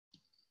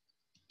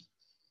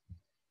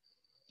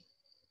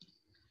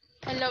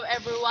Hello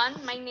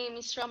everyone, my name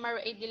is Romar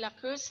A. De La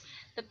Cruz.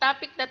 The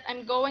topic that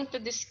I'm going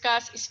to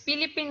discuss is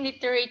Philippine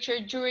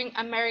literature during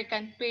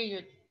American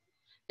period.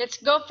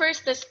 Let's go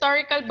first the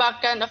historical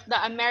background of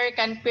the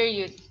American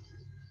period.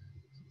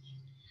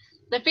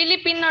 The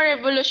Filipino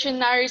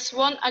revolutionaries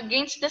won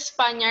against the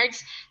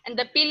Spaniards and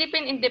the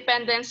Philippine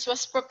independence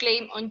was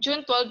proclaimed on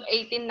June 12,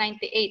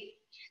 1898.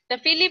 The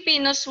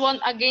Filipinos won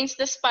against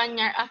the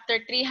Spaniards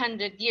after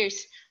 300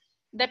 years.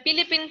 The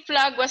Philippine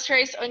flag was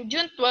raised on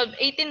June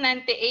 12,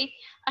 1898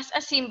 as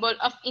a symbol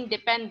of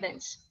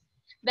independence.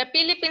 The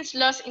Philippines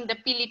lost in the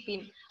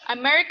Philippine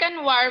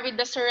American War with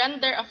the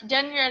surrender of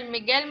General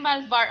Miguel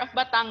Malvar of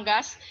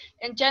Batangas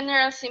and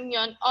General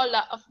Simeon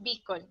Ola of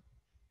Bicol.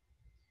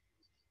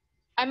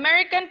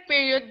 American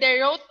period, they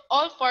wrote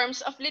all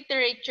forms of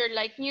literature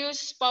like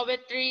news,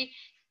 poetry,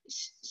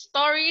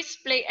 stories,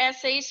 play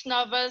essays,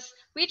 novels,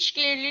 which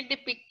clearly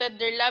depicted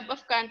their love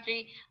of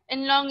country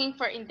and longing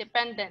for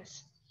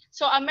independence.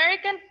 So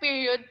American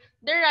period,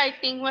 their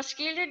writing was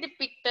clearly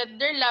depicted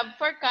their love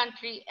for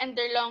country and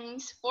their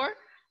longings for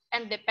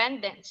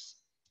independence.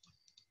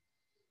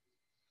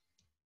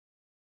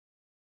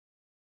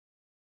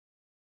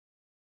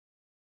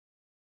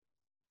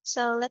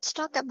 So let's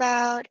talk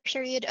about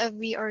period of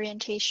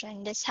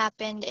reorientation. This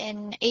happened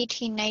in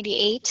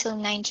 1898 till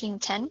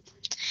 1910.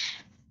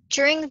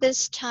 During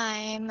this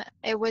time,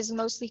 it was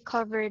mostly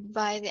covered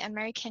by the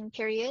American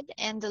period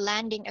and the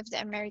landing of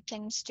the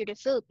Americans to the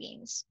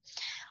Philippines.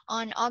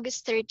 On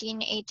August 13,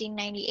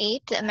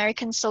 1898, the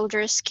American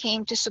soldiers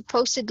came to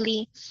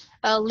supposedly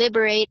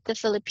liberate the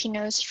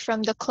Filipinos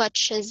from the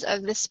clutches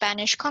of the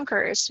Spanish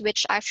conquerors,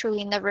 which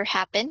actually never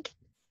happened.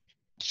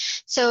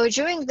 So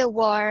during the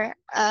war,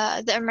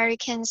 the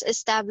Americans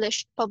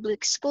established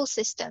public school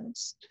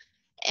systems.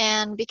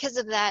 And because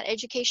of that,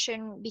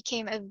 education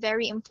became a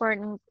very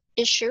important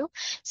issue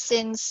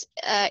since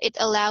it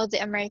allowed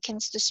the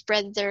Americans to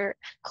spread their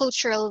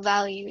cultural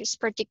values,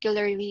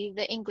 particularly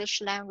the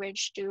English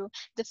language, to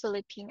the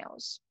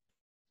Filipinos.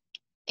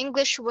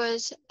 English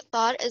was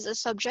taught as a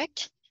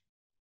subject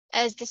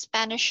as the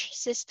Spanish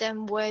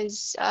system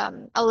was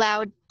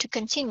allowed to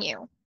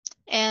continue,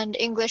 and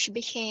English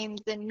became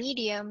the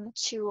medium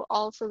to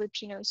all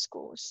Filipino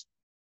schools.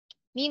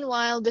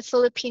 Meanwhile, the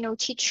Filipino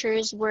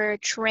teachers were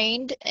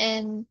trained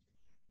in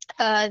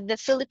the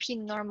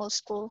Philippine Normal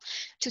School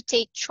to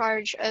take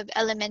charge of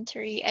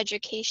elementary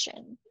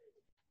education.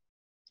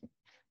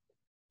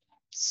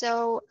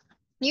 So,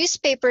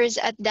 newspapers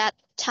at that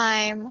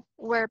time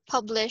were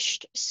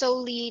published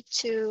solely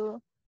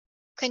to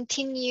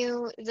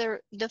continue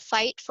the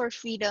fight for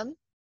freedom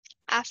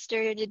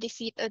after the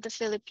defeat of the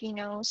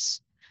Filipinos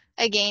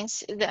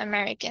against the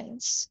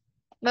Americans.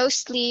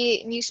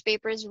 Mostly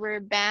newspapers were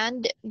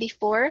banned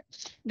before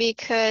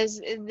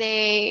because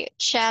they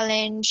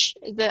challenged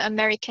the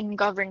American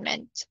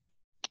government.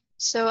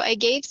 So I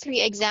gave three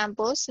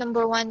examples.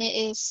 Number one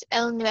is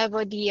El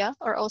Nuevo Dia,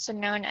 or also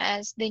known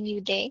as the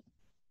New Day.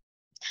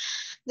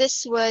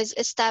 This was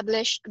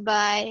established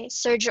by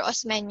Sergio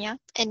Osmeña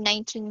in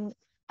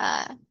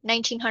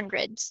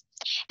 1900s,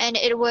 and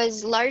it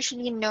was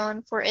largely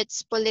known for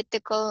its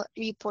political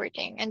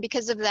reporting. And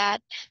because of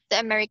that, the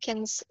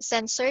Americans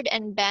censored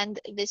and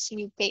banned this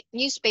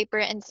newspaper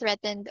and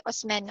threatened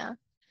Osmeña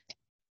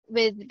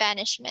with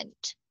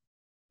banishment.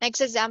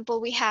 Next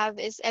example we have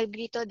is El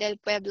Grito del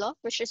Pueblo,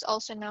 which is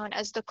also known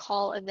as the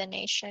Call of the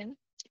Nation.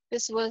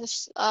 This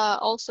was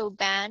also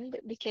banned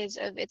because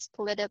of its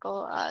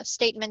political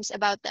statements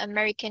about the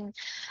American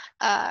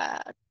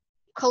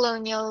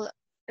colonial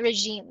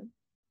regime.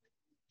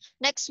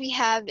 Next we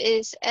have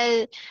is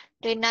El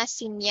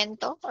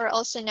Renacimiento, or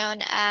also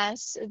known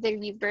as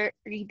the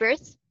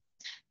Rebirth.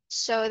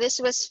 So this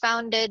was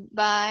founded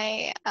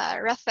by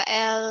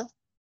Rafael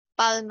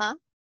Palma.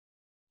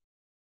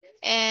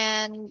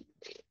 And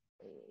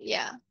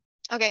yeah.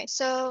 Okay,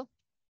 so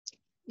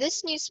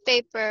this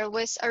newspaper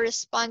was a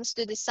response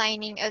to the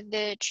signing of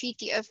the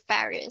Treaty of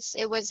Paris.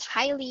 It was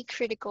highly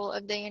critical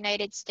of the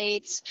United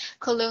States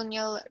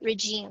colonial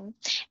regime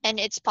and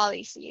its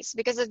policies.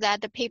 Because of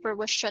that, the paper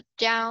was shut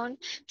down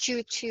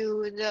due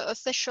to the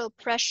official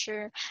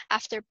pressure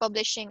after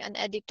publishing an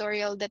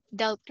editorial that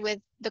dealt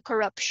with the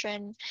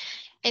corruption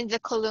in the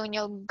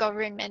colonial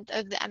government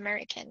of the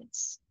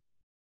Americans.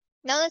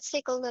 Now let's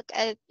take a look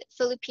at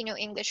Filipino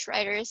English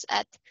writers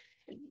at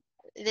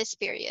this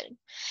period.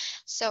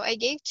 So I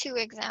gave two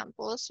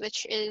examples,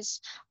 which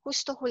is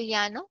Justo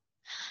Juliano,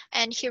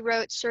 and he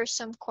wrote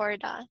Sursum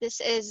Corda.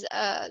 This is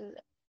a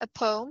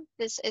poem.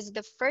 This is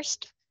the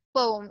first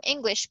poem,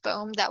 English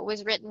poem, that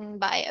was written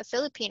by a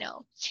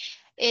Filipino.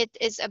 It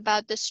is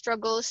about the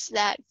struggles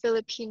that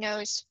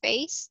Filipinos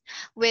face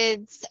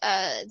with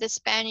the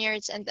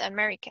Spaniards and the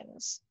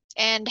Americans,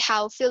 and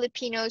how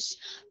Filipinos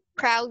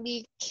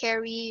proudly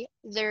carry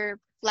their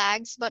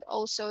flags, but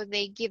also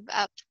they give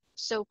up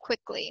so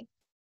quickly.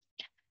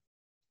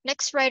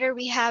 Next writer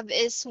we have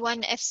is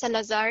Juan F.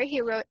 Salazar.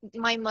 He wrote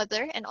My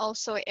Mother and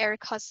also Air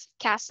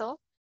Castle.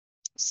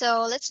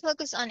 So let's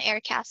focus on Air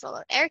Castle.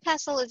 Air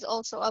Castle is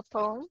also a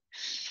poem.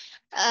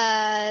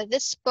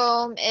 This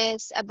poem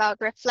is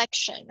about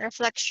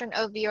reflection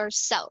of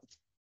yourself.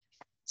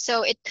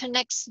 So it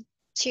connects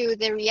to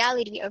the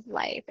reality of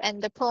life,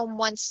 and the poem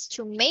wants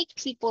to make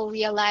people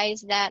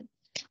realize that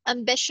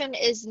ambition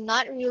is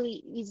not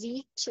really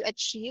easy to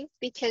achieve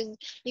because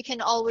you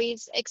can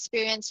always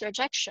experience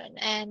rejection.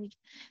 And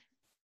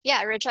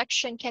yeah,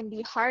 rejection can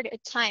be hard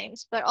at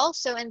times, but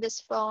also in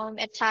this poem,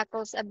 it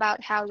tackles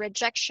about how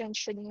rejection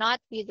should not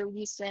be the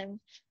reason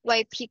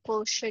why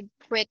people should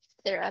quit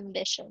their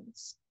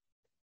ambitions.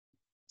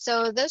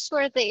 So those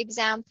were the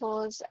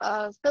examples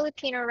of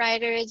Filipino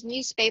writers,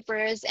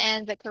 newspapers,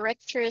 and the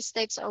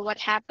characteristics of what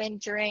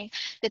happened during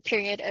the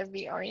period of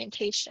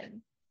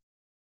reorientation.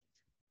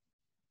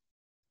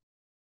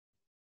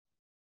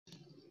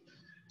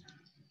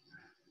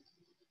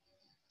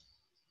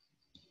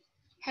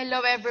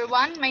 Hello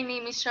everyone, my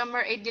name is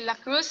Romer A. De La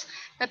Cruz.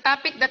 The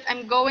topic that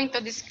I'm going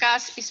to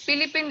discuss is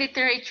Philippine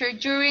literature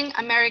during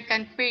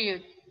American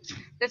period.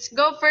 Let's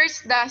go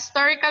first the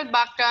historical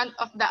background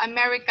of the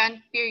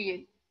American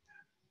period.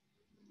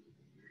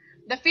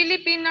 The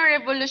Filipino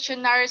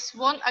revolutionaries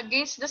won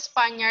against the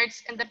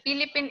Spaniards and the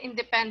Philippine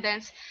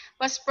independence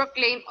was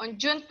proclaimed on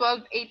June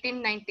 12,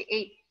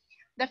 1898.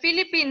 The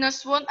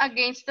Filipinos won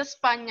against the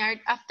Spaniard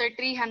after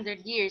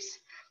 300 years.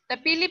 The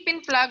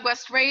Philippine flag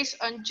was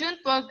raised on June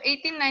 12,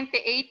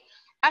 1898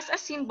 as a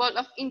symbol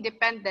of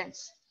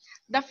independence.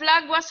 The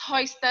flag was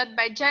hoisted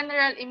by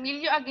General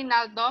Emilio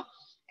Aguinaldo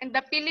and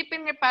the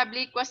Philippine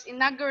Republic was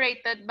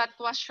inaugurated but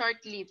was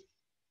short-lived.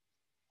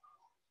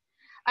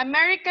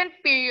 American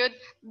period,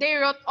 they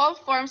wrote all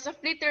forms of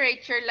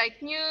literature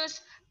like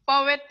news,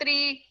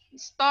 poetry,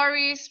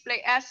 stories,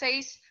 play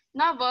essays,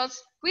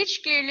 novels,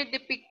 which clearly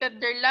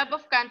depicted their love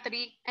of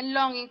country and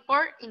longing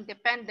for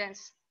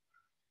independence.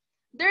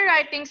 The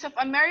writings of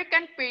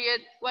American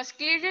period was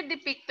clearly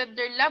depicted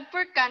their love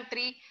for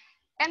country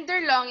and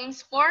their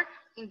longings for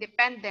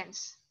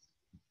independence.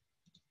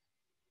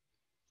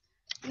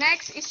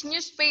 Next is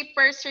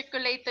newspapers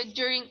circulated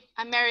during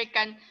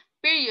American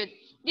period.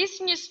 These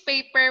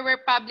newspapers were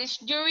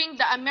published during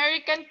the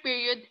American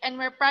period and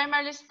were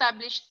primarily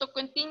established to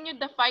continue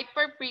the fight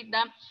for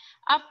freedom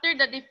after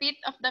the defeat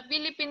of the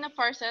Filipino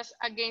forces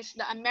against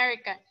the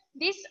American.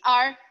 These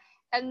are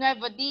El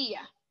Nuevo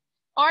Dia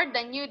or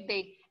the New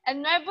Day. El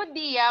Nuevo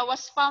Dia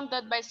was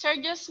founded by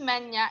Sergio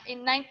Mena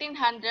in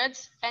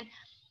 1900s and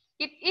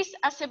it is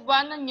a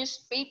Cebuano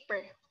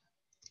newspaper.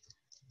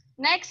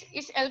 Next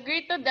is El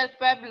Grito del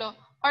Pueblo,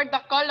 or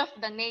the Call of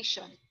the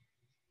Nation.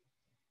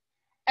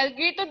 El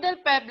Grito del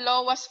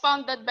Pueblo was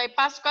founded by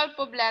Pascual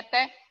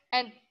Poblete,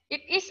 and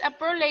it is a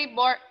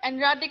pro-labor and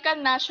radical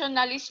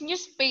nationalist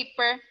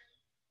newspaper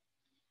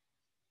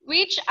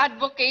which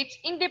advocates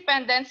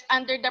independence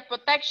under the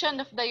protection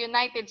of the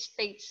United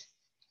States.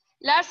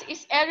 Last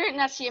is El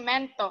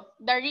Renacimiento,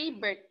 the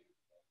Rebirth.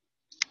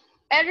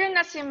 El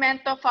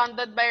Renacimiento,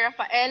 founded by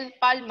Rafael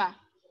Palma.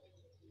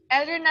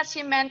 El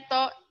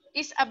Renacimiento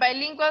is a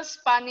bilingual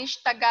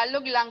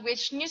Spanish-Tagalog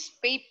language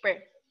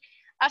newspaper.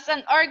 As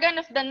an organ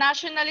of the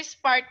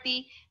Nationalist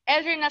Party,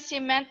 El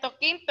Renacimiento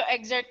came to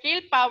exert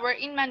real power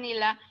in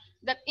Manila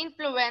that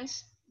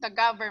influenced the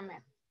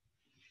government.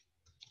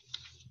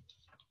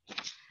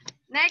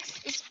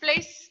 Next is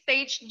plays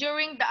staged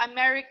during the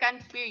American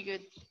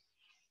period.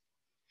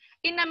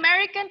 In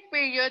American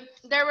period,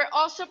 there were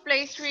also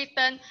plays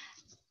written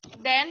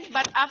then,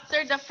 but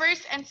after the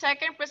first and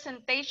second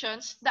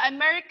presentations, the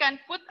American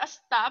put a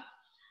stop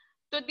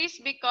to this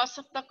because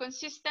of the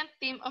consistent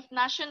theme of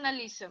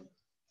nationalism.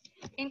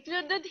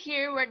 Included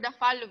here were the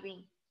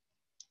following: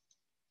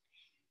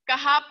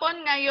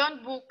 kahapon,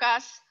 ngayon,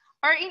 bukas,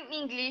 or in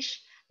English,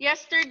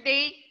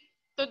 yesterday,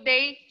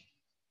 today,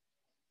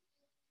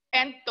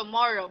 and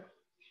tomorrow.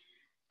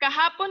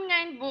 Kahapon,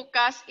 ngayon,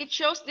 bukas, it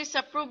shows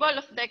disapproval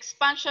of the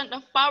expansion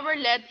of power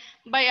led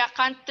by a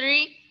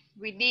country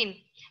within,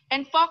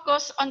 and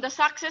focus on the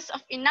success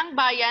of Inang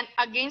Bayan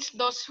against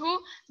those who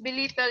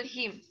belittle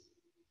him.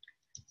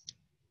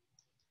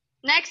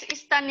 Next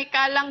is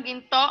Tanikalang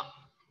Ginto.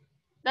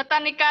 The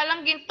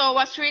Tanikalang Ginto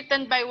was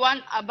written by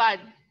Juan Abad.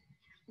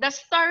 The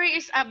story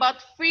is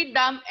about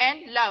freedom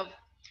and love.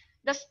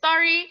 The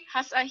story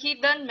has a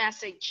hidden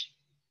message.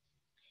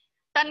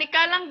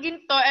 Tanikalang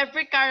Ginto,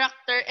 every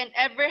character and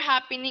every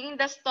happening in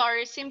the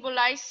story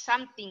symbolize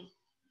something.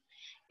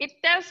 It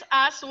tells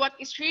us what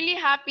is really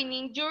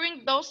happening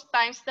during those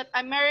times that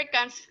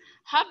Americans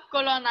have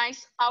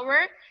colonized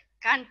our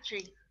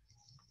country.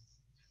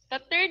 The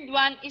third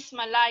one is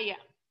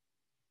Malaya.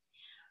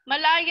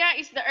 Malaya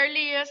is the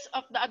earliest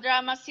of the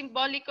drama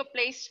Simbolico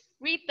plays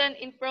written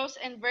in prose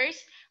and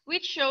verse,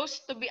 which shows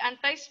to be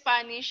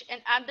anti-Spanish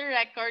and other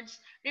records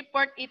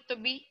report it to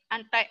be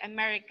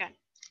anti-American.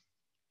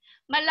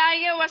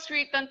 Malaya was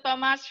written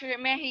Tomas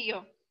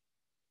Remigio.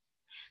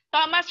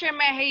 Tomas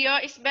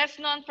Remigio is best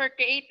known for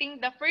creating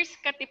the first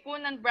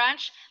Katipunan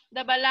branch,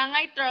 the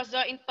Balangay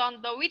Trozo in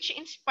Tondo, which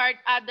inspired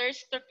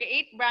others to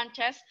create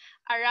branches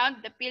around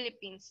the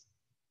Philippines.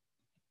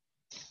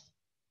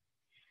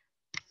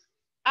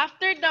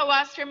 After the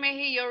was,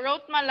 Remigio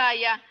wrote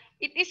Malaya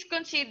It is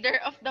considered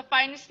of the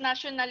finest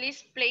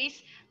nationalist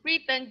plays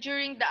written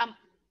during the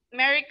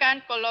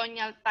American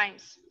colonial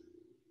times.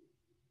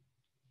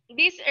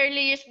 This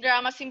earliest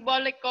drama,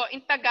 Simbolico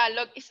in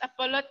Tagalog, is a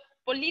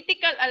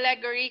political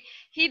allegory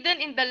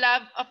hidden in the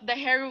love of the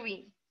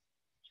heroine.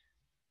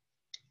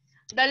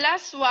 The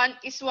last one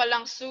is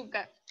Walang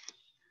Sugat.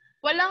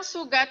 Walang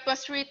Sugat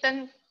was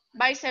written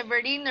by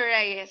Severino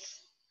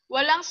Reyes.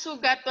 Walang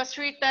Sugat was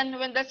written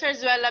when the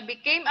zarzuela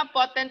became a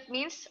potent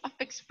means of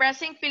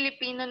expressing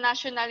Filipino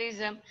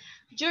nationalism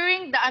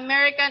during the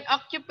American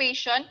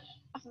occupation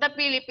of the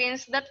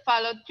Philippines that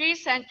followed 3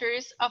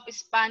 centuries of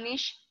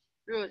Spanish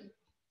rule.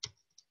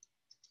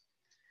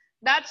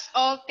 That's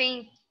all.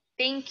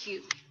 Thank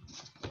you.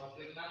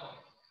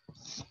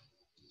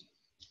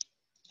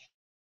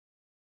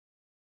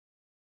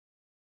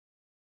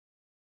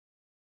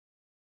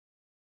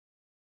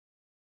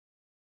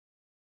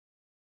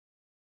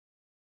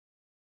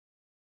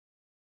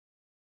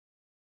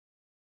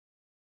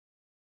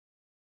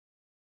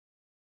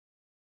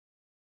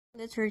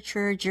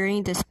 Literature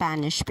during the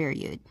Spanish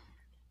period.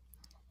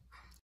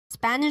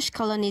 Spanish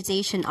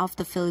colonization of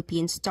the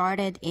Philippines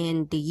started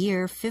in the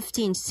year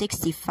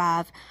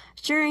 1565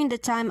 during the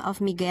time of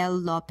Miguel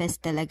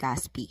López de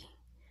Legazpi.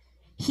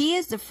 He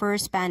is the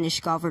first Spanish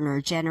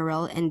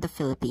governor-general in the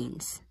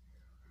Philippines.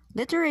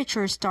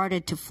 Literature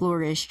started to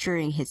flourish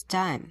during his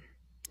time.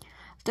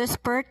 The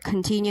spurt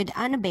continued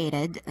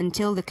unabated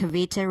until the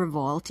Cavite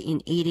Revolt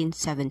in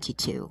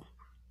 1872.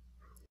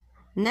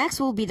 Next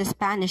will be the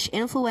Spanish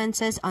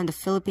influences on the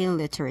Philippine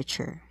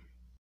literature.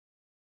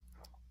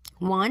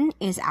 1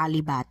 is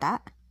Alibata.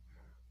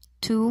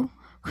 2.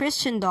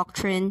 Christian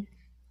doctrine.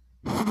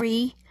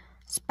 3.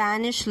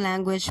 Spanish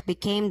language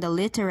became the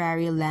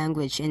literary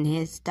language in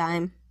his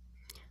time.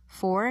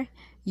 4.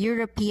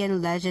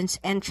 European legends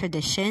and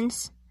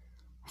traditions.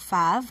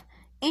 5.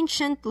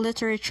 Ancient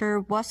literature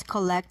was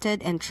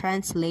collected and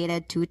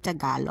translated to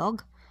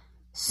Tagalog.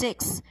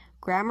 6.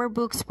 Grammar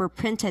books were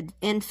printed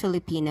in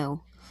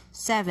Filipino.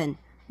 7.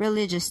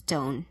 Religious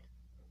tone.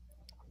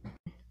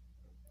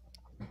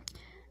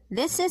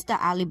 This is the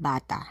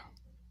Alibata.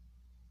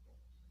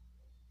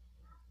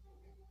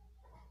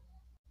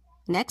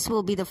 Next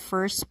will be the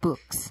first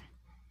books.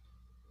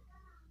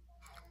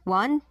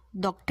 1.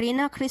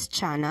 Doctrina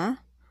Cristiana,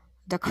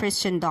 the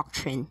Christian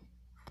doctrine.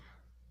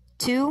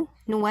 2.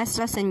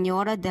 Nuestra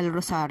Señora del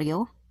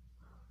Rosario.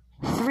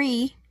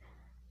 3.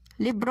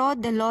 Libro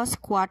de los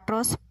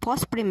Cuatro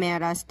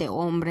Posprimeras de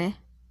Hombre.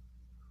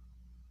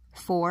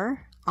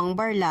 4. Ang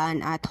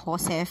Barlan at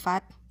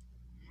Josefat.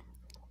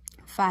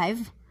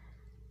 5.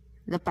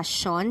 The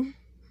Passion.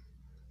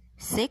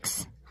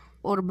 6.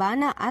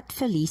 Urbana at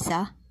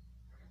Felisa.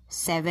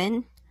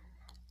 7.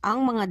 Ang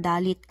mga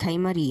dalit kay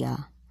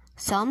Maria.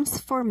 Psalms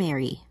for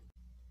Mary.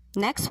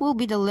 Next will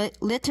be the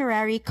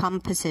literary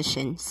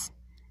compositions.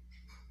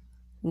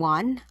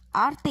 1.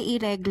 Arte y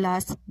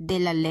reglas de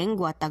la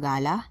lengua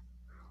tagala.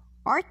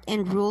 Art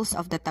and rules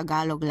of the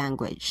Tagalog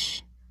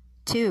language.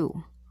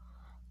 2.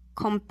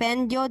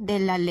 Compendio de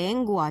la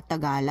lengua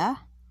tagala.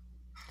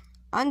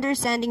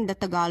 Understanding the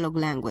Tagalog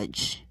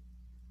language.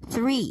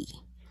 3.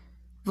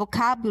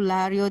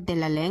 Vocabulario de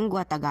la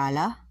lengua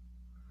tagala.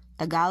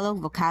 Tagalog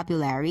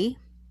vocabulary.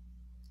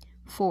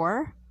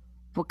 4.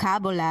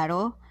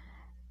 Vocabulario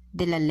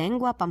de la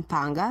lengua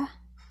Pampanga.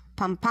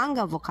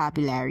 Pampanga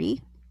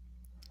vocabulary.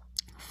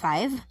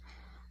 5.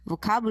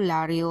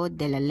 Vocabulario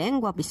de la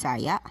lengua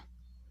Bisaya.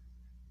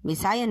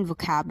 Visayan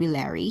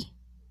vocabulary.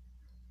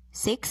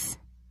 6.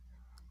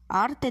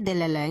 Arte de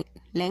la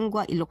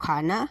lengua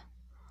Ilocana.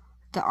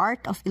 The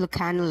art of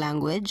Ilocano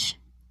language.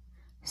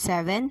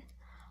 7.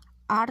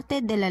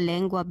 Arte de la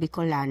lengua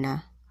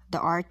Bicolana. The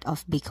art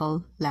of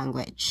Bicol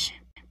language.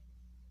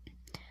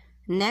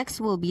 Next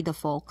will be the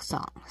folk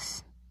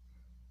songs.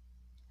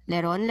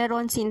 Leron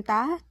Leron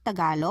Sinta,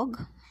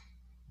 Tagalog.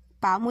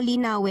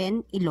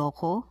 Pamulinawin,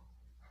 Iloco.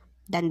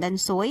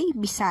 Dandansoy,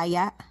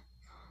 Bisaya.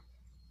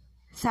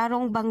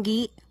 Sarong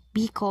Banggi,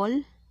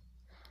 Bicol.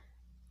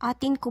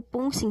 Atin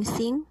Kupong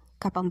Singsing,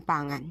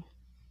 Kapampangan.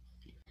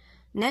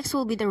 Next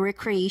will be the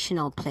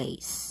recreational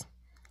plays.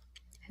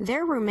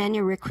 There were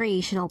many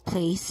recreational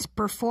plays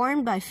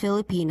performed by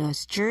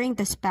Filipinos during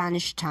the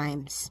Spanish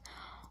times.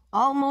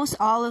 Almost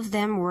all of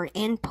them were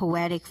in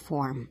poetic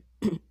form.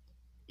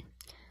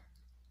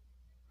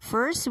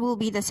 First will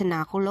be the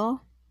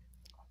Cenaculo.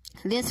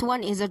 This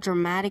one is a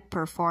dramatic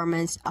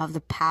performance of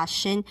the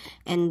Passion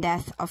and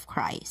Death of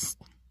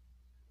Christ.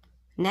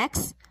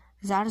 Next,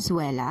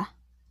 Zarzuela.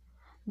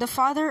 The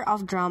father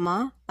of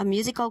drama, a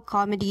musical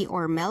comedy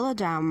or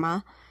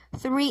melodrama,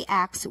 3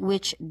 acts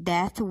which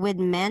death with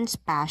men's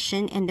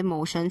passion and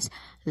emotions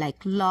like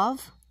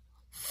love,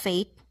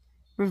 fate,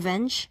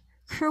 revenge,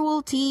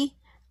 cruelty,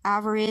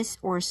 avarice,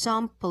 or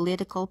some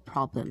political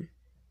problem.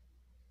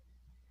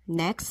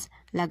 Next,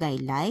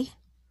 Lagaylay.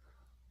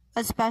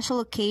 A special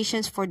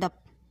occasions for the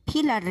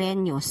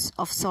Pilareños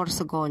of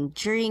Sorsogon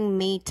during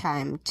May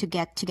time to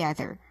get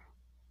together.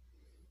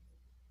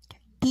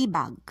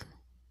 Tibag.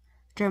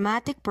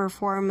 dramatic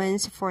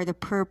performance for the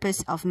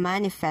purpose of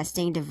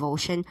manifesting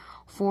devotion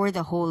for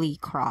the Holy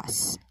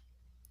Cross.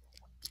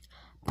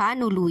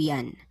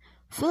 Panuluyan,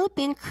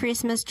 Philippine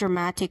Christmas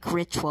dramatic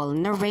ritual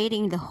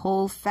narrating the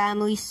whole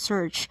family's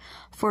search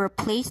for a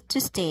place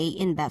to stay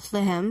in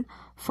Bethlehem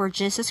for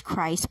Jesus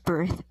Christ's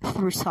birth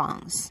through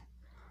songs.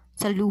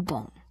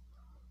 Salubong,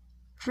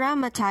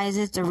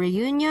 dramatizes the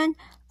reunion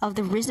of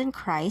the risen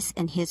Christ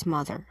and his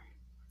mother.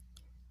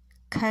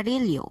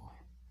 Carillo,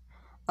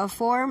 a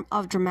form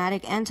of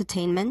dramatic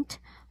entertainment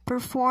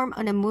performed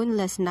on a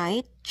moonless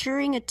night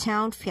during a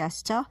town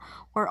fiesta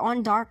or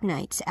on dark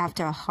nights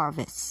after a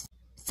harvest.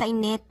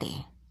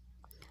 Sainete,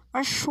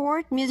 a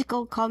short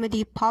musical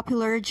comedy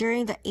popular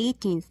during the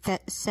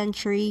 18th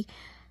century.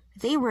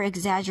 They were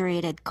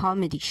exaggerated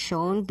comedy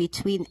shown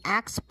between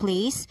acts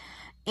plays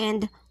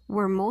and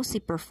were mostly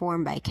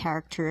performed by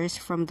characters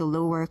from the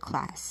lower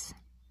class.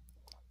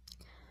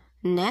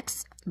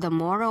 Next, the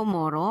Moro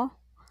Moro.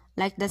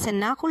 Like the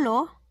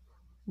Cenaculo,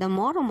 the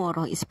Moro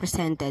Moro is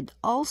presented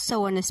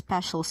also on a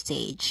special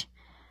stage.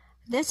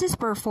 This is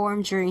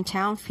performed during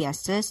town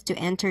fiestas to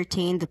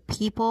entertain the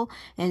people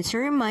and to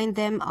remind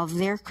them of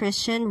their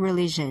Christian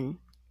religion.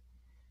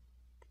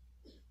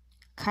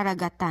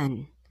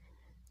 Karagatan.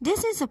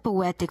 This is a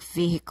poetic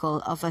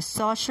vehicle of a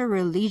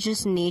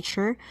socio-religious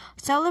nature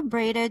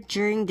celebrated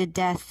during the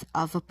death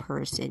of a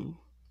person.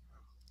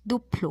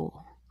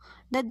 Duplo.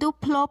 The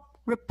duplo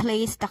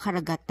replaced the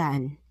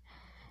karagatan.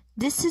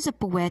 This is a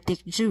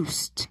poetic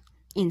juice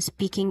in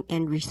speaking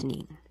and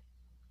reasoning.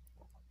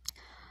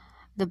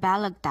 The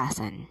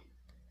balagtasan.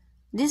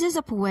 This is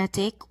a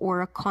poetic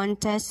or a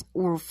contest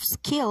of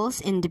skills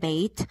in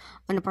debate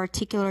on a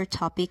particular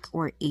topic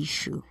or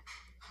issue.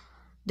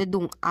 The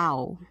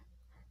dungao.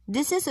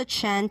 This is a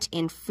chant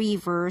in free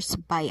verse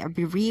by a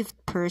bereaved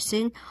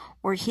person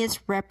or his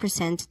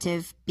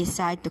representative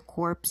beside the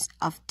corpse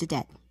of the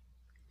dead.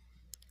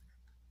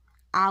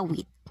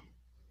 Awit.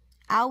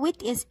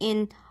 Awit is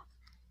in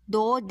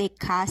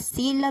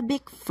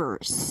dodecasyllabic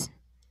verse.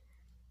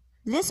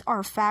 These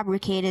are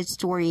fabricated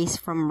stories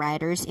from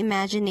writers'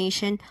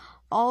 imagination,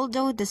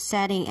 although the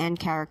setting and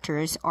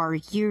characters are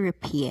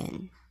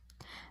European.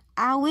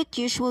 Awit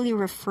usually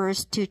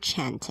refers to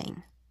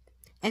chanting.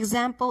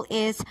 Example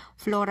is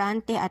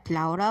Florante at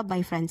Laura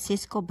by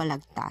Francisco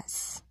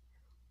Balagtas.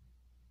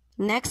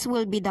 Next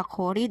will be the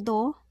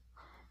corrido.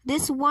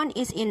 This one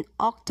is in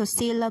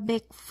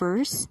octosyllabic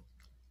verse.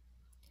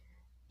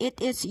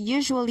 It is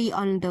usually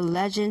on the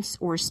legends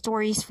or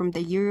stories from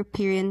the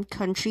European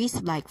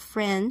countries like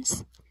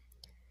France,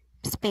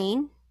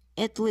 Spain,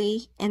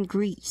 Italy, and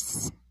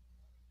Greece.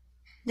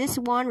 This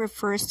one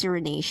refers to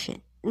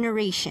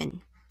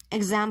narration.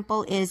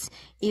 Example is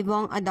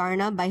Ibong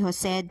Adarna by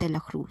Jose de la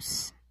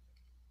Cruz.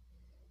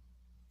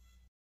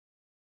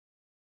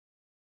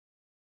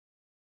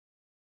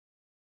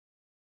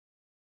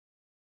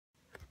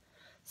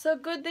 So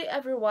good day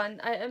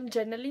everyone, I am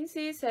Jenaline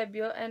C.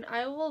 Sebio and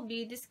I will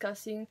be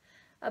discussing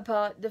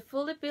about the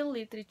Philippine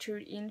literature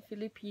in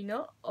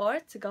Filipino or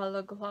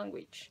Tagalog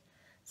language.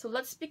 So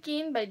let's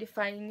begin by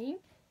defining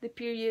the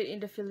period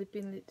in the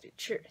Philippine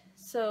literature.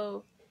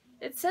 So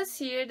it says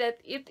here that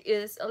it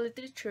is a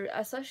literature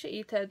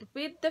associated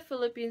with the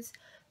Philippines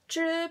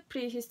through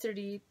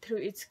prehistory, through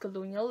its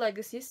colonial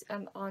legacies,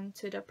 and on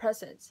to the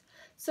present.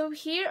 So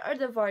here are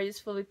the various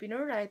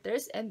Filipino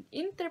writers and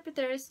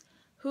interpreters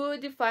who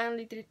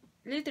define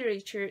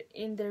literature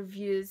in their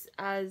views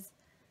as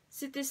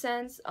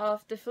citizens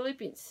of the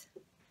Philippines.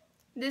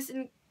 This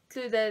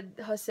included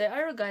Jose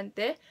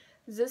Arrogante,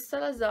 Zus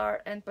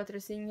Salazar, and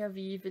Patrocinio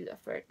V.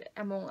 Villaferte,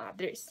 among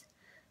others.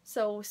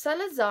 So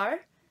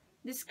Salazar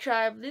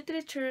described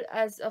literature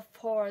as a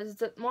force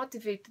that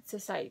motivated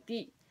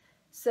society.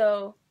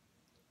 So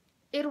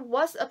it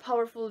was a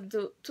powerful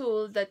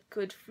tool that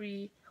could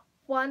free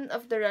one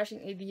of the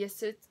rushing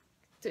ideas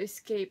to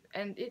escape,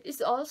 and it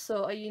is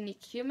also a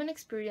unique human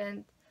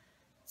experience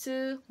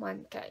to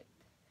mankind.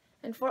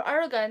 And for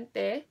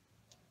Arrogante,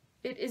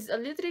 it is a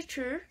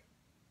literature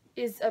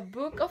is a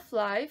book of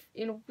life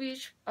in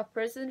which a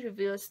person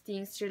reveals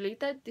things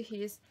related to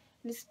his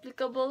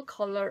inexplicable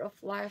color of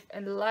life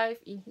and life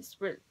in his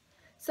world.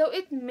 So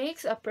it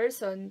makes a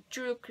person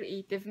through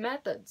creative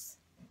methods.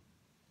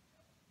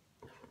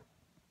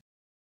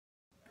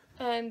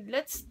 And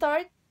let's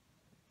start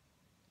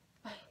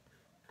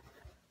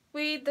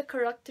with the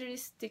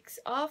characteristics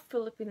of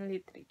Philippine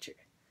literature.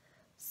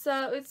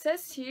 So it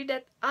says here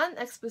that an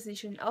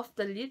exposition of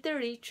the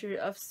literature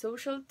of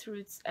social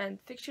truths and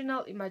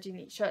fictional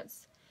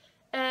imaginations.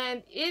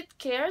 And it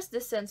cares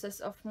the senses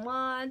of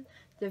man,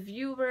 the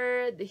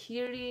viewer, the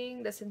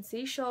hearing, the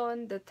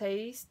sensation, the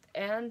taste,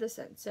 and the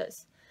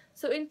senses.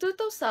 So in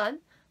 2000,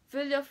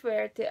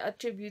 Villafuerte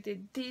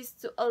attributed this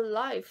to a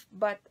life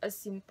but a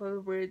simple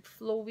word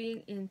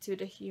flowing into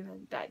the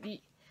human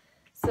body.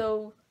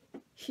 So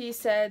he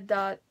said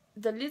that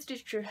the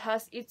literature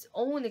has its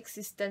own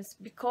existence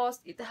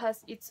because it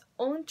has its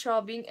own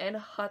throbbing and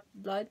hot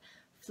blood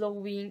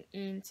flowing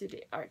into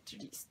the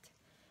arteries.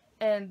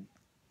 And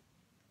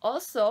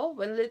also,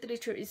 when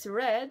literature is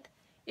read,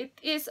 It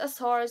is a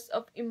source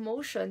of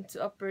emotion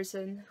to a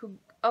person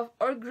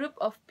or group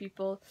of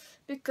people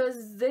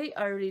because they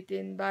are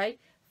written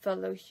by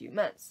fellow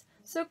humans.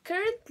 So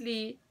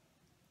currently,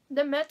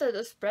 the method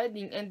of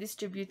spreading and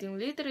distributing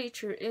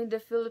literature in the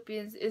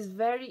Philippines is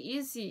very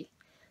easy.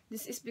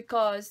 This is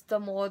because the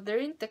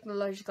modern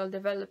technological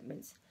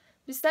developments,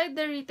 beside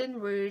the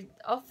written word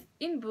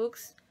in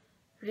books,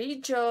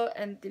 radio,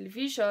 and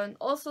television,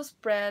 also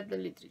spread the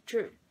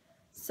literature.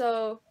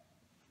 So,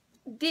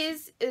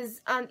 this is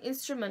an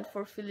instrument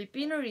for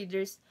Filipino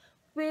readers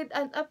with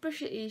an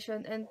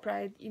appreciation and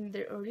pride in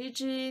their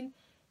origin,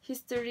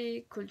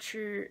 history,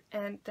 culture,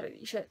 and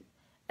tradition.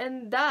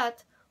 And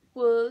that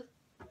will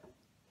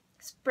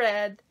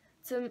spread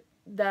to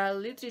the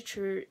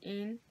literature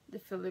in the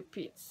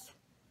Philippines.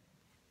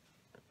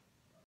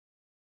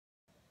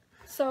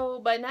 So,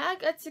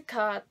 Banag at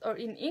Sikat, or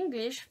in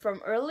English,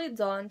 From Early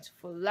Dawn to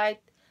Full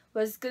Light,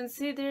 was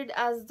considered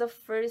as the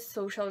first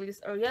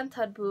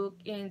socialist-oriented book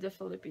in the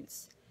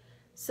Philippines.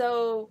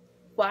 So,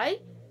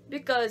 why?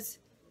 Because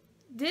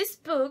this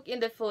book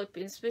in the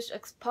Philippines, which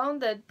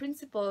expounded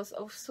principles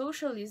of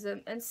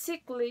socialism and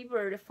seek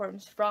labor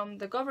reforms from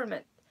the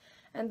government,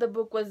 and the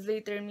book was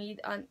later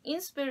made an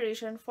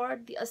inspiration for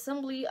the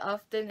assembly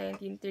of the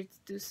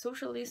 1932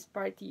 Socialist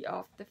Party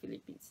of the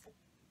Philippines.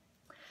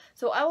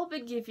 So I will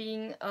be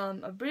giving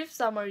a brief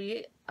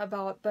summary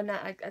about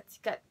Banaag at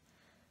Sikat.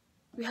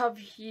 We have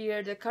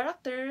here the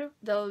character,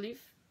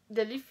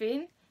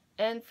 Delphine,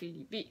 and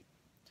Philippe.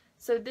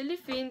 So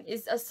Delphine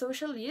is a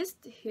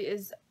socialist. He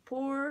is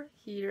poor.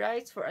 He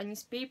writes for a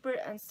newspaper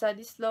and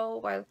studies law,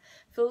 while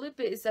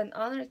Philippe is an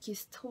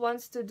anarchist who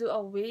wants to do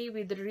away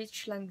with the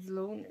rich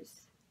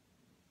landowners.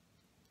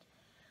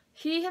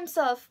 He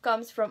himself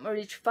comes from a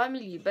rich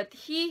family, but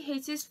he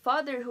hates his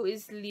father who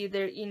is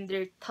leader in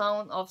their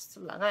town of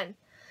Sulangan.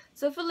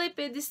 So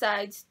Felipe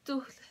decides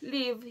to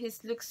leave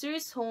his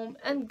luxurious home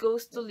and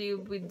goes to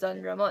live with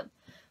Don Ramon,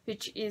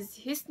 which is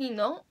his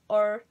ninong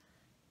or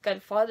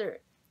godfather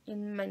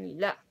in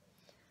Manila,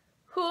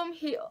 whom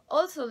he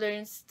also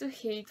learns to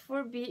hate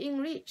for being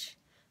rich.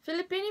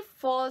 Filipino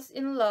falls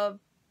in love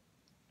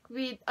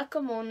with a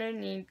commoner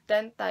named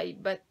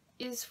Tantay but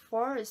is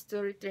forced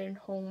to return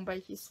home by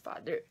his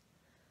father.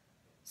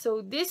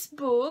 So this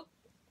book,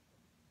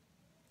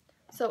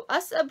 so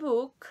as a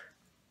book,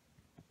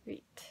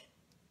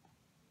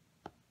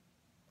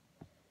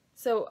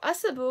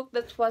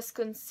 that was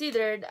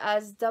considered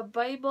as the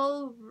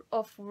Bible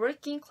of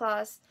working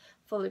class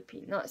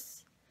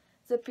Filipinos.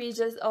 The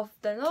pages of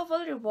the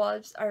novel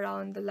revolves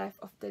around the life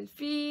of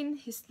Delphine,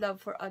 his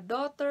love for a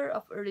daughter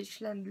of a rich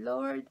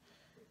landlord,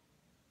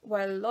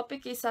 while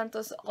Lope K.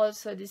 Santos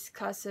also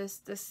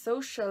discusses the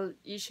social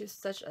issues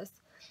such as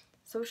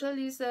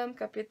socialism,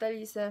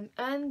 capitalism,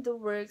 and the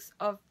works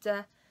of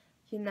the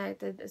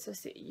United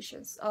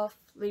Associations of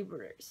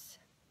Laborers.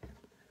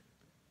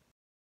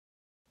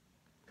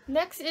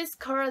 Next is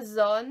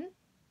Corazon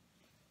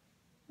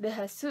de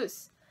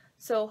Jesus.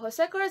 So,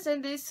 Jose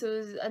Corazon de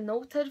Jesus, a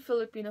noted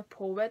Filipino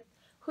poet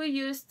who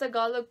used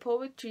Tagalog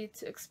poetry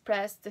to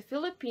express the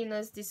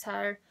Filipinos'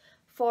 desire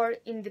for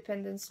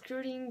independence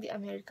during the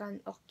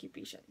American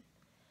occupation.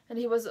 And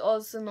he was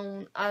also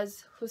known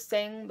as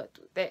Huseng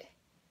Batute.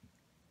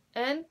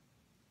 And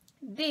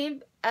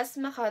Dib as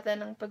Makata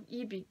ng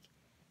Pag-ibig.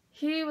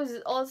 He was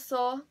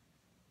also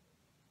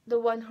the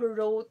one who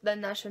wrote the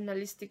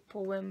nationalistic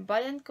poem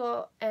Bayan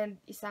Ko and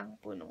Isang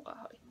Punong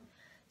Kahoy.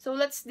 So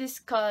let's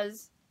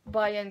discuss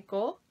Bayan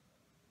Ko,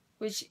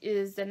 which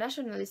is the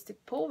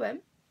nationalistic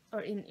poem,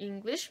 or in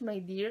English, My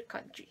Dear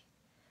Country.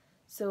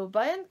 So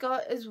Bayan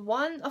Ko is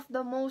one of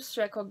the most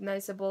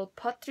recognizable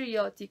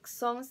patriotic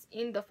songs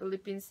in the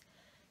Philippines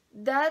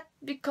that,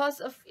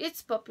 because of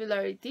its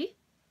popularity,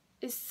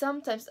 is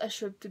sometimes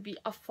assumed to be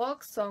a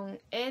folk song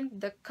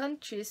and the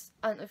country's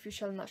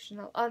unofficial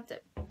national anthem.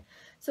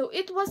 So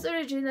it was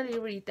originally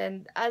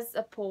written as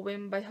a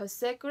poem by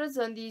Jose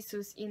Corazon de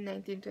Jesus in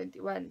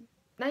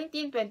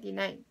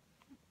 1929,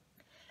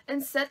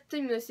 and set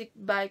to music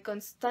by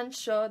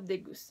Constancio de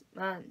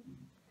Guzman.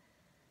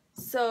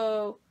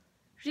 So,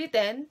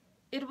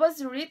 it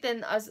was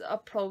written as a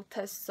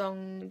protest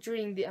song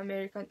during the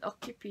American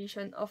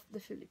occupation of the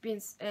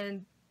Philippines,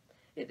 and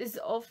it is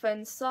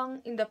often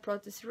sung in the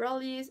protest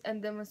rallies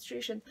and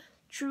demonstrations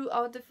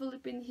throughout the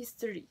Philippine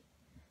history.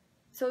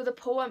 So the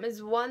poem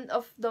is one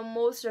of the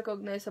most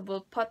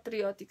recognizable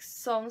patriotic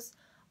songs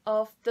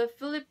of the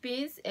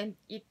Philippines, and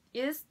it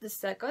is the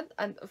second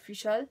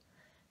unofficial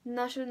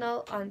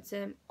national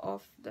anthem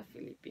of the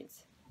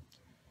Philippines.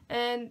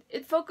 And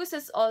it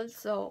focuses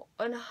also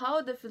on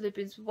how the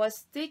Philippines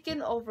was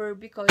taken over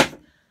because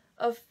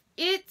of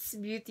its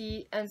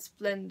beauty and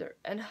splendor,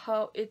 and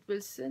how it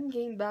will soon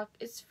gain back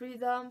its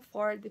freedom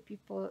for the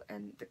people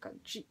and the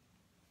country.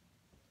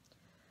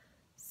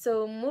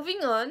 So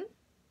moving on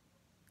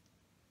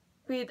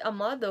with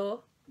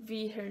Amado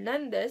V.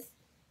 Hernandez,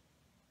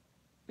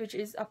 which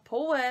is a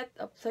poet,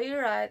 a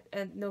playwright,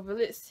 and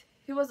novelist.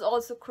 He was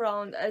also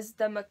crowned as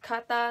the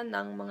Makata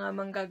ng mga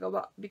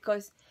manggagawa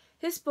because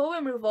his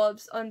poem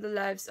revolves on the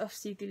lives of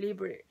city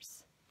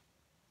laborers.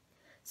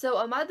 So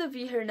Amado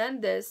V.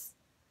 Hernandez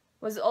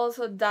was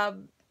also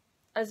dubbed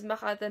as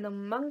makata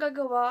ng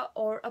manggagawa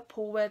or a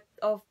poet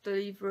of the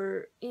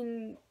labor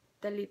in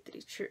the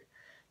literature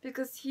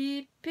because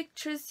he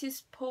pictures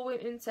his poem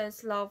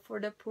intense love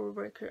for the poor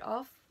worker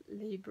of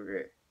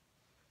laborer.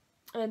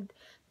 And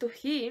to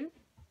him,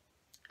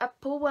 a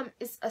poem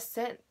is a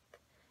scent,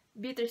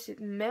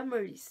 bittersweet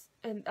memories,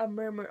 and a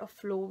murmur of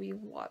flowing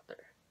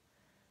water.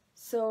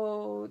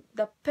 So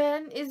the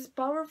pen is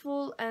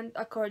powerful, and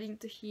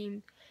according to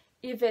him,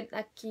 even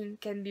a king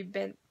can be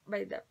bent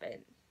by the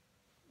pen.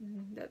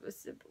 That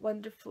was a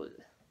wonderful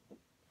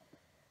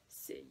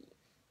saying.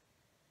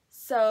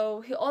 So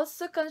he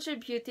also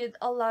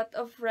contributed a lot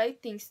of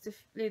writings to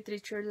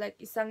literature like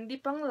Isang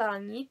Dipang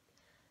Langit,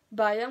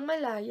 Bayang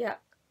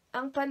Malaya,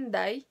 Ang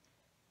Panday,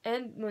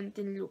 and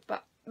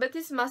Muntinlupa. But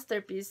his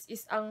masterpiece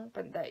is Ang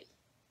Panday.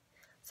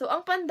 So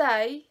Ang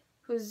Panday,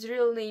 whose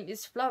real name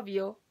is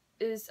Flavio,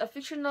 is a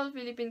fictional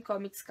Philippine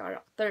comics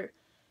character,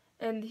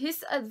 and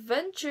his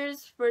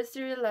adventures were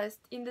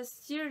serialized in the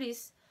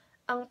series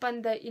Ang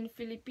Panday in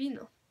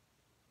Filipino.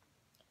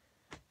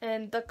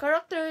 And the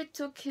character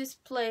took his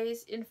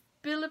place in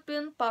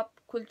Philippine pop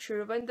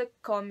culture when the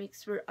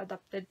comics were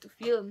adapted to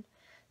film.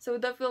 So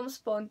the film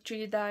spawned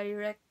 3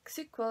 direct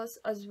sequels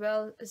as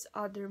well as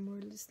other more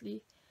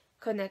loosely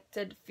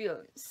connected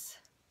films.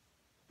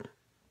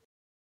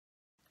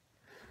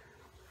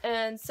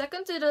 And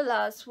second to the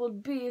last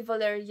would be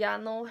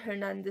Valeriano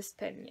Hernandez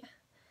Peña.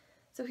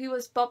 So he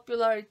was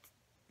popularly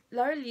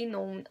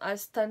known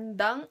as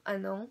Tandang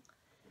Anong,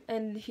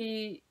 and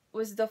he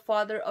was the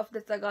father of the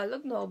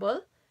Tagalog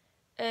novel,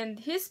 and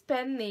his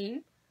pen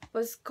name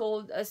was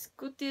called as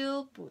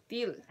Kutil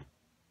Putil.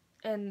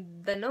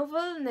 And the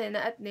novel Nena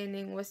at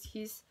Neneng was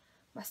his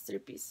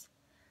masterpiece.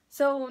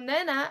 So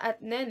Nena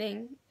at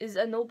Neneng is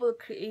a novel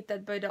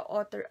created by the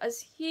author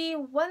as he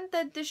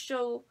wanted to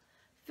show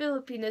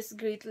Filipinos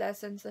great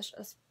lessons such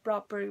as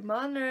proper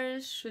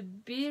manners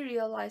should be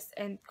realized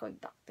and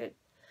conducted.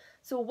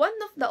 So one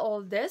of the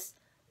oldest,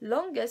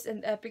 longest,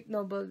 and epic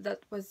novel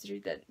that was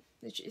written,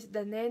 which is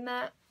the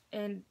Nena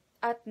and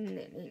at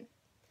Neneng,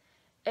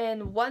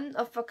 and one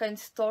of a kind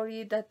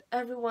story that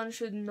everyone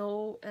should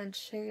know and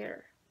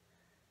share.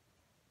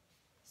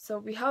 So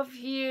we have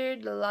here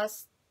the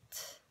last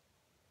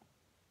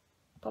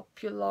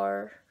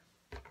popular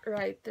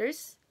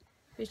writers,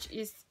 which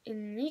is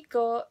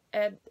Inigo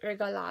Ed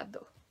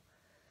Regalado.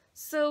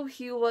 So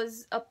he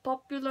was a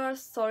popular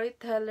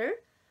storyteller,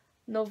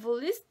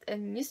 novelist,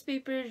 and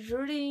newspaper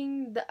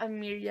during the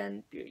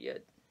Amirian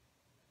period.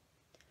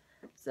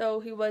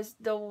 So he was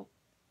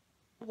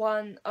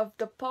one of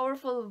the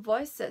powerful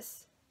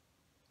voices.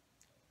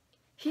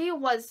 He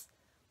was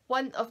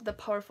one of the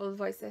powerful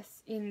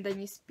voices in the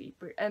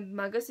newspaper and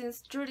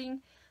magazines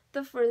during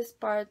the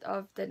first part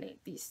of the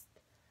 90s.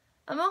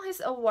 Among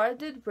his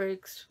awarded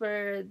works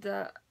were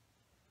the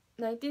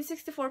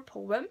 1964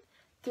 poem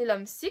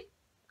Tilamsik,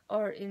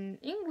 or in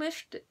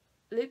English, the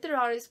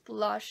literary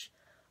splash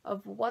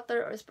of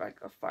water or spark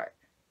of fire,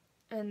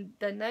 and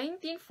the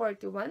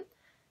 1941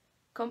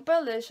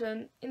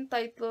 compilation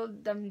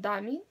entitled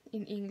Damdamin,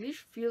 in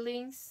English,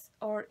 Feelings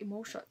or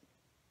Emotion.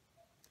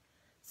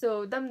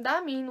 So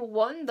Damdamin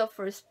won the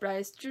first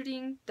prize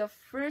during the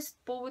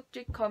first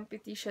poetry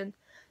competition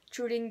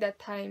during the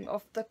time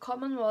of the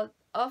Commonwealth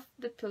of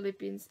the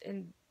Philippines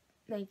in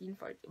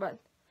 1941.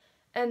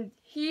 And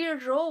he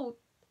wrote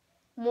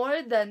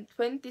more than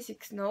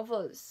 26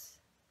 novels.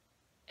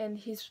 And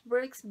his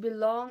works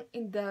belong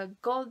in the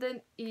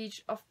golden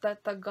age of the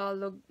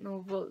Tagalog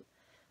novel,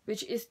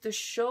 which is to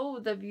show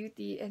the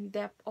beauty and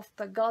depth of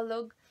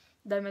Tagalog,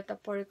 the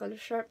metaphorical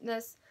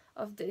sharpness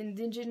of the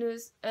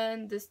indigenous,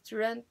 and the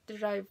strength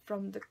derived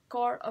from the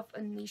core of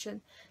a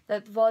nation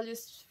that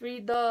values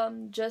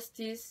freedom,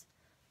 justice,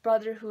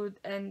 brotherhood,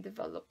 and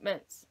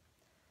development.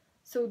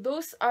 So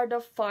those are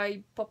the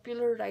 5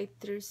 popular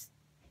writers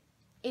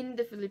in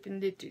the Philippine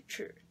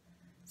literature.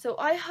 So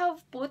I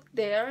have put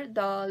there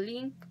the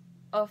link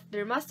of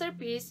their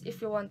masterpiece.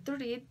 If you want to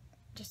read,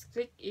 just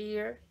click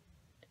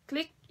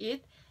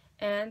it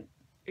and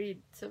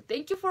read. So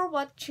thank you for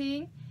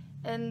watching,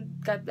 and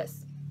God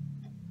bless.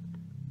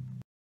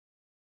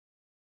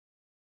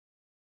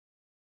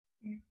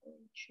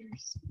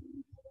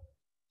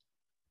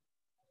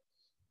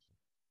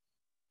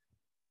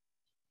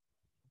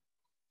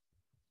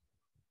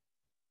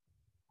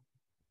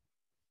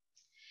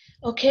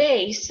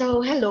 Okay,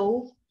 so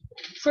hello.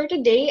 For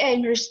today,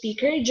 I'm your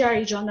speaker,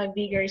 Jari Jonah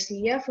V.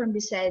 Garcia from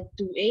BSED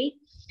 2A.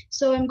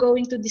 So I'm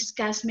going to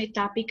discuss my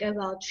topic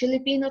about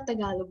Filipino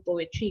Tagalog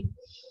poetry.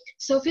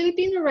 So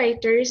Filipino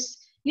writers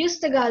use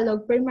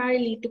Tagalog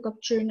primarily to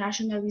capture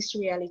nationalist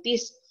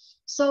realities.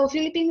 So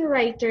Filipino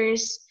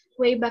writers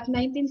way back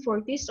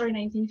 1940s or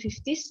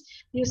 1950s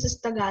uses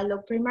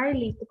Tagalog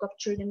primarily to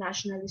capture the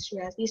nationalist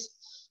realities.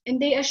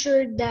 And they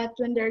assured that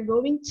when they're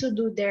going to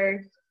do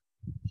their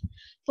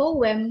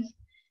poem,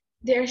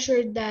 they are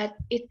sure that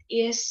it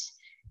is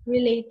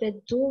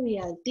related to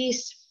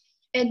realities.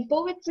 And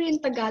poetry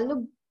in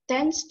Tagalog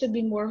tends to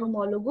be more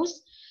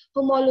homologous.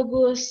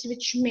 Homologous,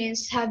 which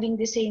means having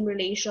the same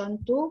relation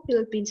to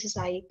Philippine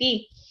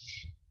society.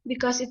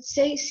 Because it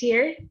says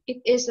here,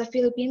 it is a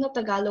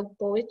Filipino-Tagalog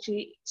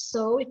poetry,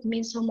 so it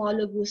means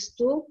homologous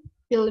to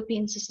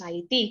Philippine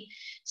society.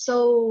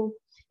 So,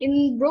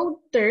 in broad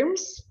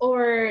terms,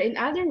 or in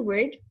other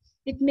words,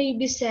 it may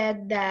be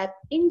said that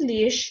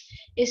English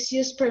is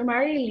used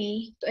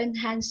primarily to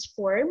enhance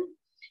form,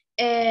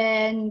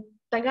 and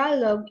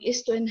Tagalog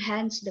is to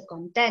enhance the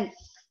content.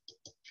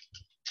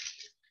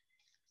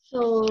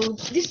 So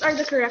these are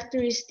the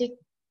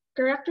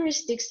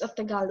characteristics of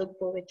Tagalog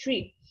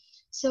poetry.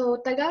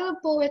 So Tagalog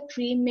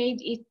poetry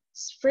made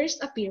its first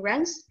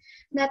appearance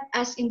not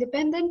as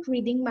independent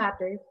reading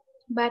matter,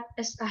 but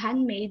as a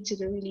handmaid to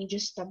the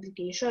religious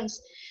publications.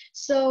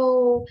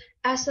 So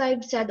as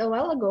I've said a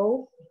while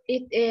ago,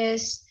 it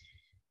is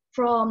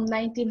from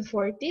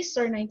 1940s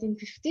or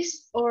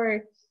 1950s,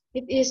 or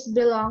it is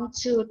belonged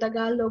to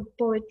Tagalog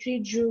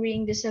poetry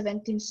during the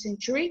 17th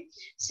century.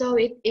 So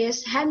it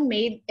is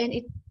handmade, and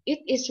it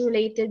is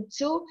related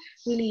to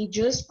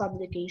religious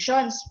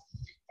publications.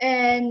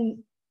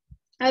 And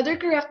other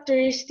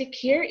characteristic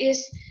here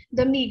is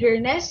the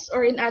meagerness,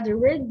 or in other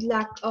words,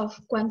 lack of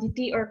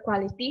quantity or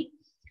quality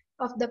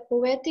of the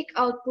poetic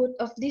output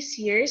of these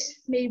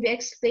years may be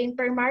explained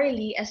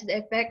primarily as the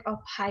effect of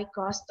high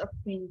cost of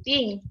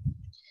printing.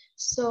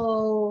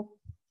 So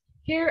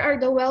here are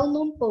the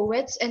well-known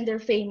poets and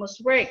their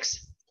famous works.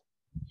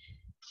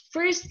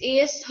 First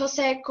is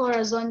Jose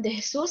Corazon de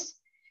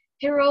Jesus.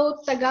 He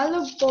wrote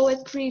Tagalog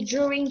poetry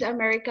during the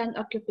American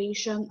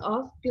occupation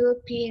of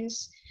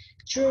Philippines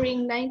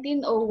during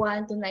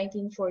 1901 to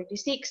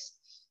 1946.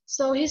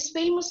 So his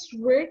famous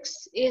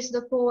works is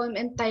the poem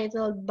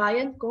entitled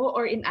Bayan Ko,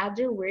 or in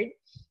other words,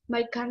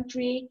 My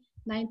Country,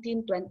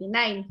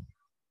 1929.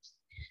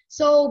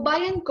 So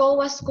Bayan Ko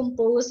was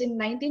composed in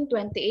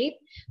 1928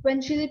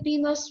 when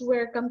Filipinos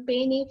were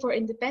campaigning for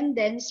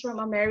independence from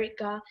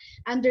America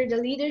under the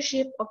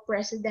leadership of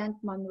President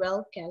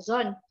Manuel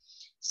Quezon.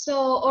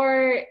 So,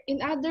 or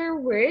in other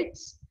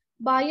words,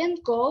 Bayan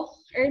Ko,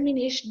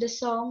 Erminish, the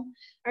song,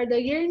 are the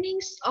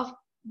yearnings of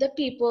the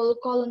people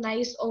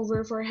colonized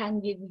over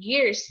 400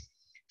 years.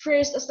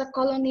 First as a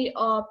colony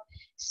of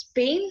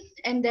Spain,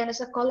 and then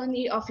as a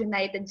colony of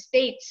United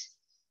States.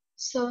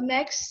 So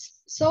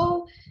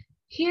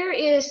here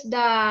is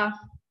the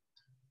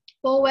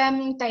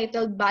poem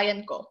titled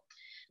Bayan Ko.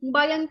 Ang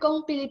bayan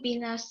kong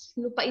Pilipinas,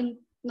 lupain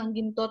ng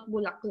ginto't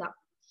bulaklak.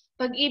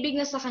 Pag-ibig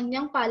na sa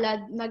kanyang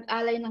palad,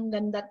 nag-alay ng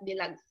ganda't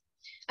dilag.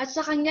 At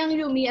sa kanyang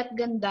yumi at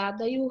ganda,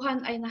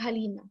 dayuhan ay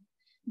nahalina.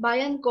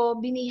 Bayan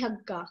ko, binihag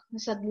ka,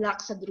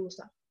 nasadlak sa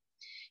drusa.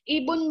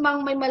 Ibon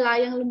mang may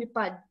malayang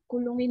lumipad,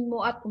 kulungin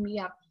mo at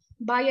umiyak.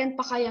 Bayan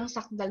pa kayang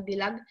sakdal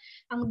dilag,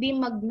 ang di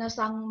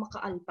magnasang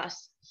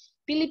makaalpas.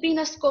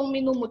 Pilipinas kong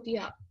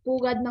minumutya,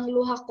 pugad ng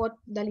luha ko't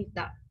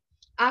dalita.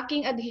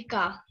 Aking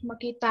adhika,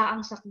 makita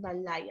ang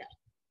sakdal laya.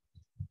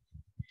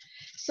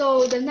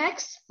 So the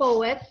next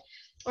poet,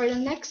 or the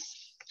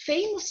next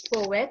famous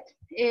poet,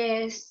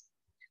 is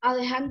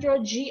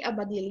Alejandro G.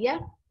 Abadilla.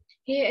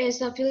 He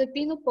is a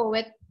Filipino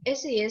poet,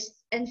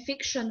 essayist, and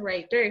fiction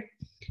writer.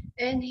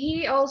 And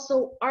he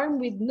also armed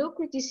with no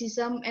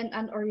criticism and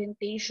an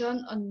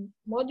orientation on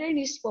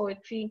modernist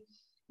poetry,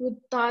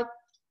 would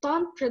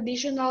taunt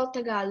traditional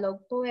Tagalog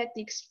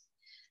poetics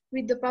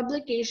with the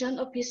publication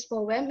of his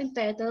poem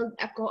entitled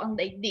Ako ang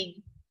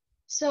Daigdig.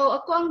 So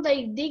Ako ang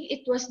Daigdig,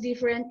 it was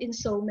different in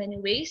so many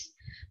ways,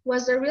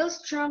 was a real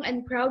strong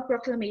and proud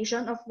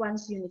proclamation of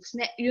one's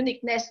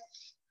uniqueness.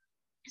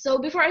 So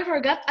before I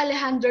forgot,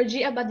 Alejandro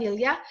G.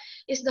 Abadilla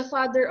is the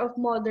father of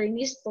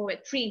modernist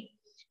poetry.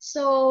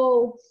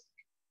 So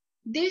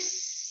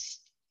this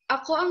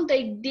Ako ang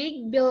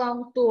Daigdig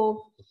belonged to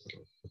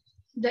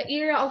the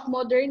era of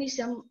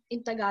modernism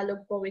in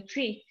Tagalog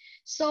poetry.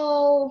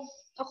 So,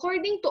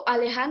 according to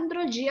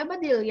Alejandro G.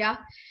 Abadilla,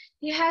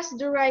 he has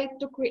the right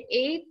to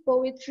create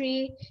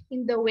poetry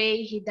in the way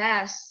he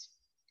does.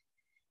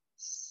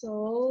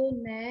 So,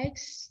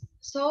 next.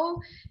 So,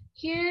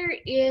 here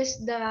is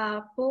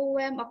the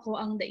poem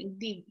Ako ang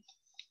Daigdig.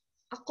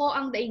 Ako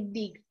ang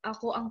daigdig,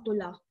 ako ang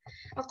tula.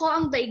 Ako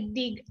ang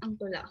daigdig, ang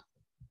tula.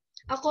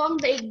 Ako ang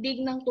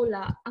daigdig ng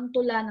tula, ang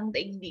tula ng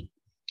daigdig.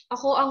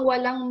 Ako ang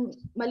walang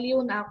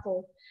maliw na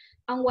ako,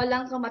 ang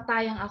walang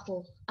kamatayang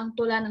ako, ang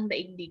tula ng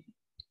daigdig.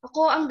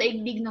 Ako ang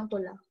daigdig ng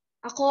tula.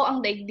 Ako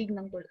ang daigdig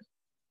ng tula.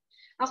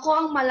 Ako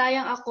ang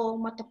malayang ako,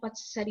 matapat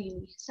sa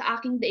sarili, sa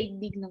aking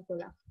daigdig ng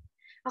tula.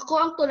 Ako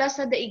ang tula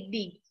sa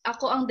daigdig.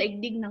 Ako ang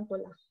daigdig ng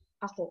tula.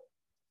 Ako.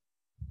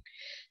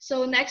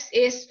 So next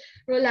is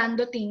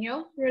Rolando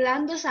Tino.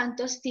 Rolando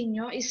Santos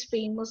Tino is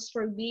famous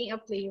for being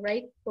a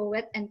playwright,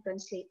 poet, and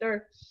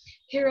translator.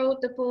 He wrote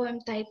the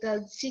poem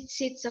titled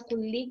Sit-Sit sa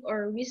Kulig,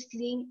 or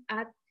Whistling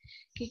at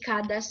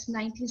Kikadas,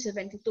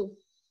 1972.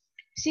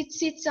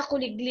 Sit-Sit sa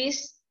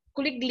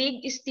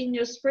Kuliglig is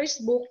Tino's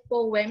first book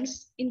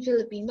poems in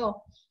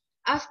Filipino,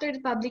 after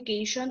the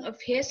publication of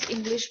his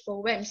English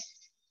poems.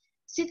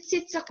 Sit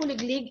sa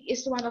Kuliglig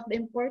is one of the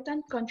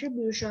important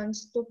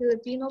contributions to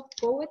Filipino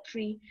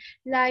poetry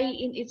lie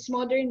in its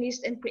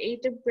modernist and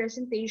creative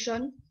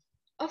presentation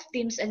of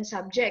themes and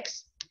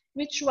subjects,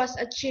 which was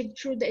achieved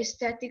through the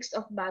aesthetics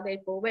of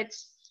bagay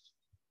poets.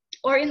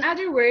 Or in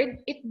other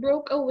words, it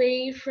broke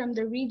away from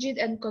the rigid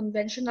and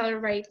conventional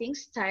writing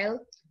style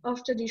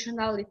of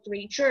traditional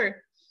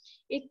literature.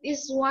 It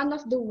is one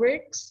of the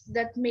works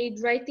that made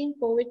writing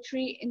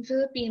poetry in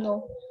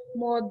Filipino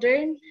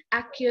modern,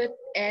 acute,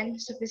 and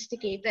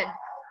sophisticated.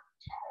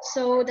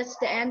 So that's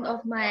the end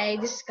of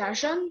my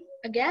discussion.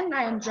 Again,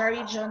 I am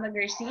Jari Jonah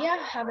Garcia.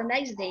 Have a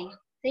nice day.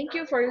 Thank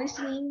you for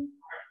listening.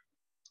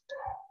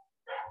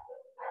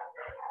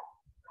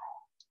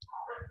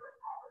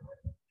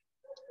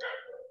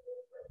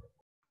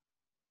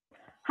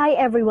 Hi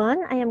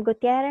everyone, I am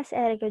Gutierrez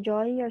Erica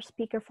Joy, your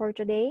speaker for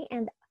today,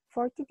 and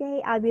for today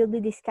I will be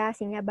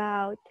discussing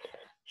about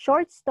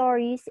short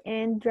stories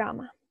and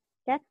drama.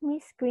 Let me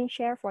screen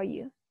share for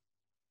you.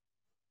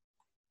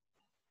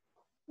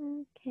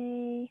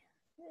 Okay.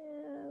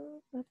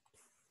 Oops.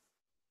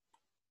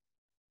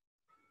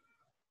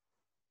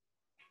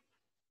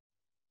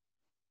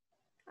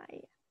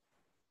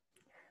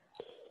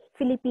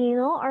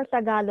 Filipino or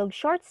Tagalog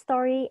short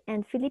story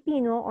and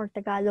Filipino or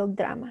Tagalog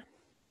drama.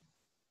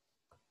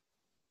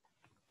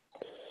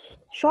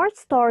 Short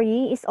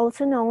story is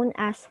also known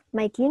as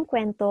maikling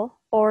kwento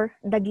or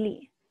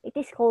dagli. It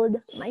is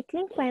called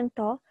maikling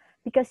kwento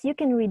because you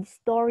can read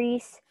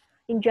stories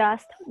in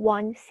just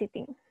one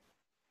sitting.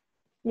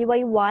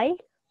 Liwayway,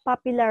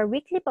 popular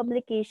weekly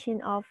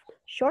publication of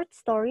short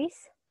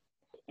stories,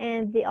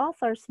 and the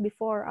authors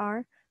before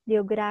are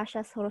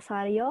Deogracias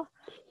Rosario,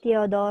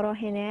 Teodoro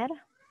Jenner,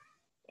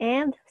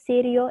 and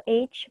Sirio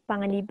H.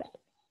 Panganiban.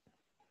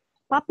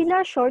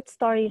 Popular short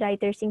story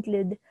writers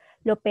include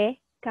Lope K.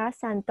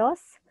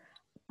 Santos,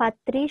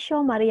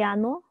 Patricio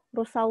Mariano,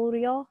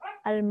 Rosario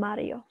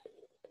Almario.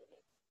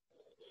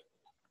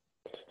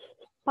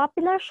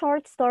 Popular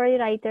short story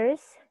writers.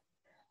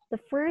 The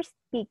first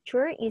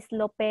picture is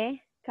Lope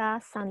K.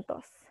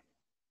 Santos.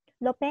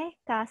 Lope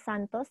K.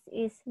 Santos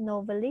is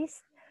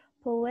novelist,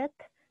 poet,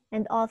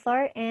 and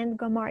author and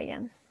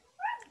grammarian.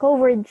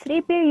 Covered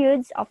 3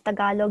 periods of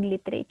Tagalog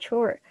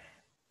literature: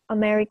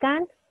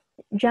 American,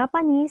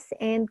 Japanese,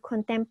 and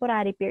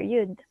contemporary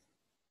period.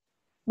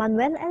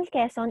 Manuel L.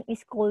 Quezon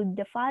is called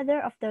the father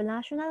of the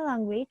national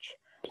language.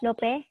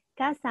 Lope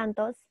K.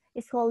 Santos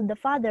is called the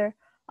father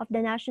of the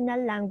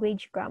national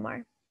language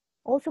grammar,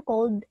 also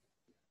called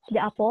the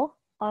apo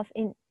of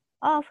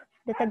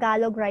the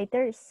Tagalog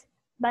writers.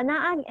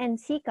 Banaag and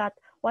Sikat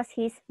was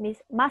his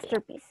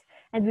masterpiece,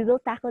 and we will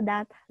tackle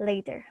that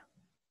later.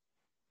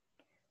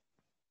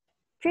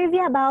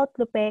 Trivia about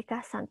Lope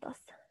K. Santos.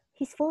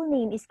 His full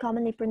name is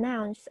commonly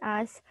pronounced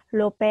as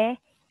Lope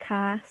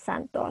K.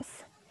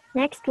 Santos.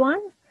 Next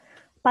one,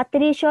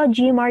 Patricio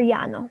G.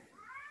 Mariano.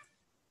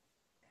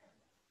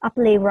 A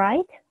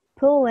playwright,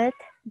 poet,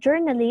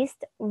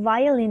 journalist,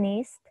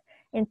 violinist,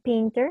 and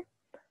painter,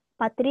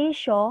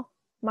 Patricio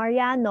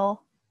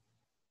Mariano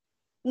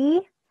E.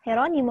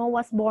 Geronimo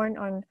was born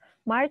on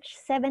March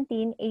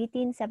 17,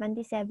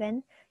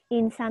 1877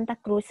 in Santa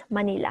Cruz,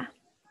 Manila.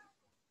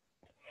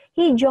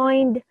 He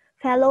joined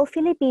fellow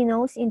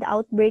Filipinos in the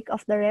outbreak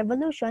of the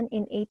revolution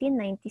in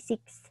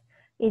 1896.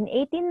 In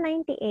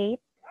 1898,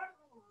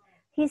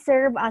 he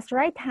served as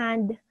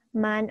right-hand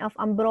man of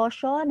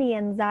Ambrosio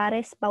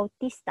Rienzares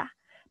Bautista,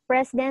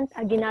 President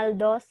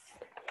Aguinaldo's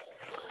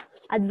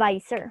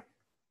advisor.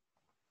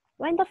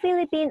 When the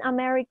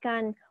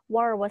Philippine-American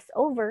War was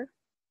over,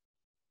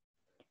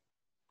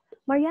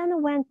 Mariano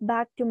went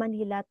back to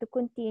Manila to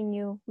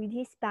continue with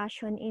his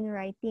passion in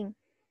writing.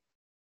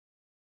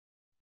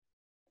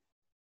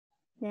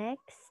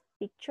 Next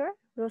picture,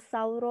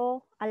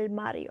 Rosauro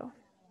Almario.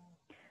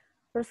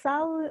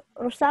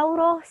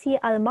 Rosauro C.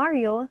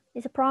 Almario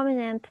is a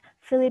prominent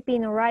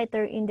Filipino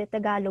writer in the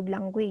Tagalog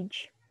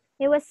language.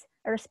 He was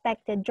a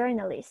respected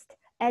journalist,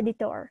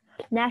 editor,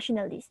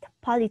 nationalist,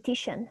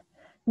 politician,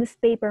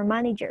 newspaper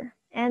manager,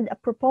 and a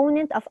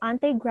proponent of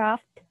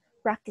anti-graft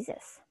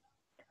practices.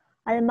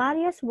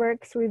 Almario's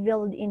works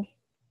revealed in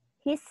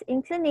his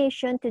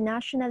inclination to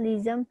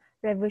nationalism,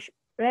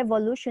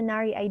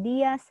 revolutionary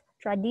ideas,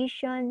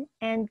 tradition,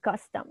 and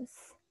customs.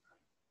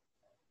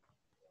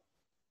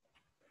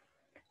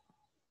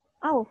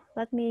 Oh,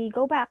 let me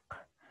go back.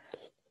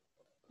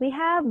 We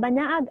have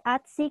Banaag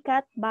at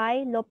Sikat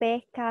by Lope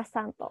K.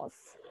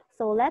 Santos.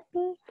 So let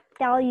me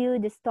tell you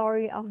the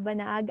story of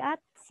Banaag at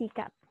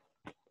Sikat.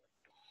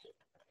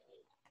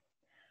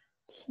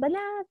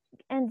 Banaag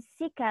and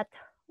Sikat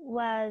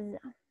was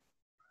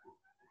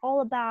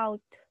all about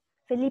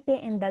Felipe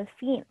and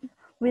Delphine,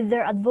 with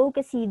their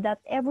advocacy that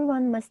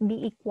everyone must be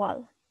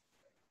equal.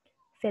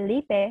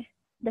 Felipe,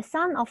 the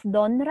son of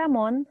Don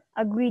Ramon,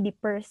 a greedy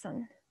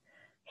person,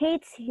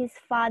 hates his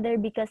father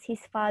because his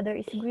father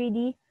is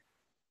greedy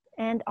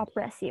and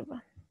oppressive.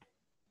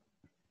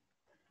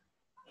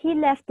 He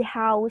left the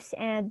house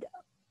and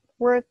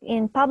worked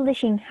in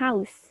publishing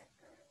house.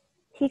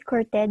 He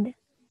courted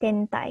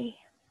Tentay.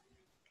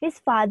 His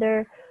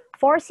father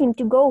force him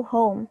to go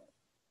home,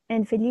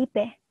 and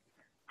Felipe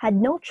had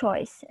no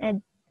choice,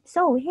 and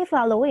so he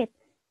followed it.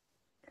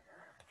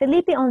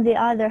 Felipe, on the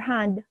other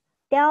hand,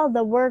 tell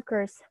the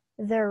workers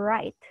their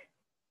right,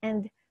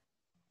 and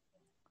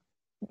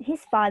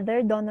his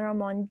father, Don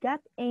Ramon,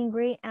 got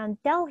angry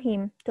and tell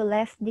him to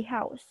leave the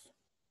house.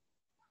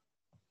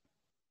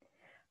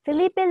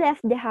 Felipe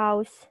left the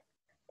house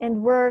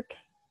and worked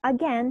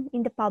again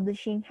in the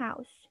publishing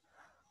house.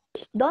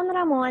 Don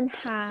Ramon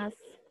has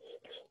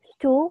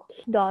two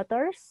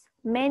daughters,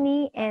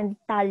 Manny and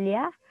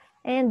Talia,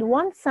 and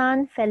one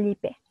son,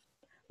 Felipe.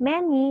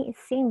 Manny is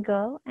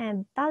single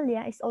and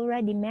Talia is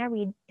already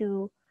married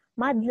to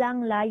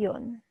Madlang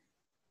Layon.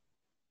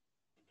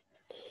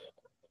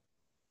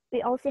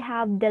 We also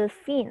have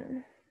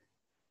Delphine.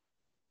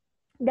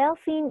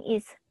 Delphine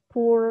is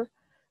poor,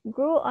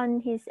 grew on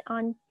his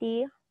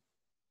auntie,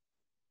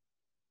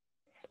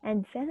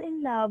 and fell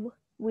in love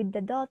with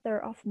the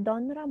daughter of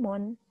Don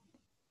Ramon,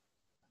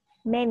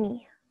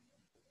 Manny.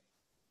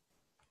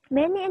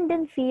 Manny and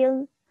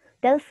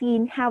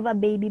Delphine have a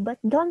baby, but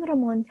Don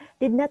Ramon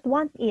did not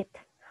want it.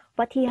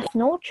 But he has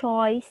no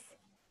choice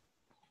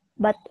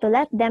but to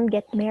let them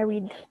get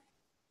married.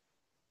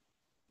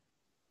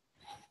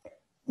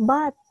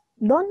 But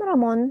Don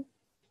Ramon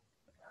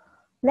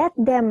let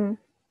them,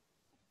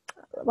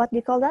 let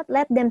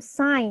them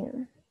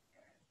sign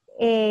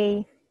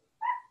a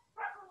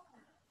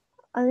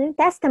New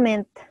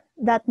Testament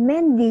that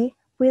Mandy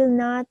will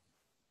not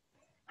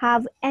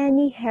have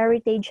any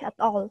heritage at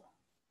all.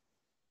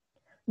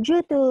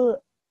 Due to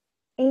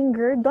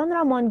anger, Don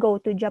Ramon go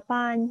to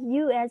Japan,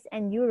 US,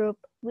 and Europe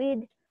with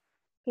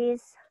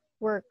his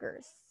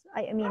workers.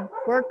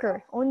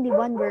 Only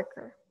one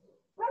worker.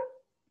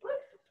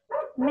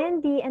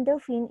 Mandy and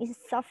Delphine is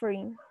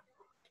suffering.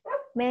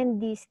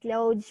 Mandy's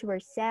clothes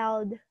were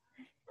sold,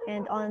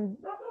 and on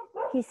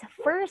his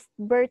first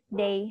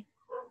birthday,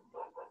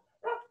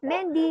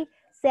 Mandy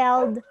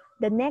sold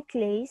the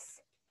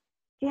necklace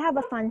to have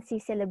a fancy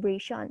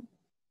celebration.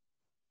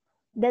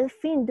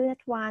 Delphine do not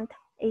want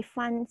a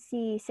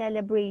fancy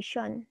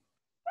celebration.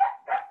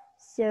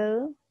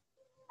 So,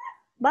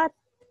 but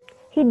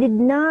he did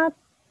not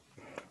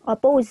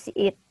oppose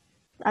it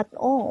at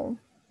all.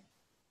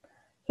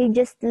 He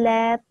just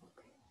let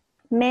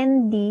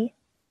Manny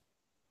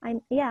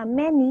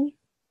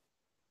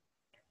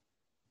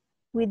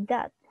with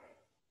that.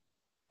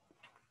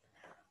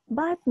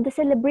 But the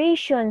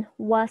celebration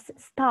was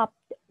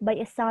stopped by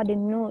a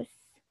sudden news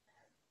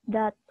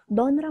that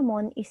Don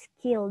Ramon is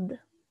killed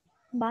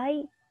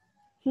by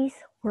his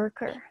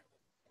worker.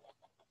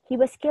 He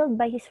was killed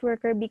by his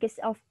worker because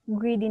of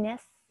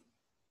greediness.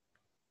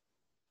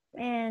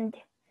 And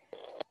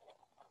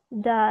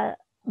the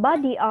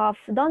body of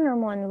Don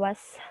Ramon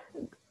was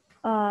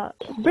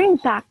bring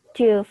back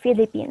to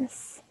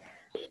Philippines.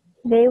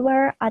 They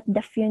were at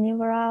the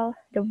funeral.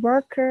 The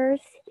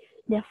workers,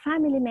 the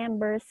family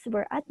members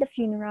were at the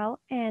funeral,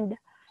 and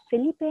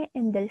Felipe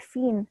and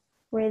Delphine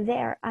were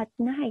there at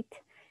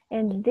night,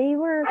 and they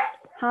were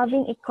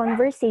having a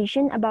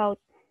conversation about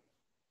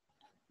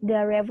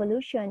the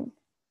revolution.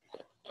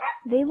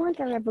 They want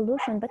a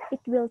revolution, but it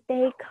will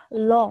take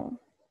long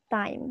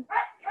time,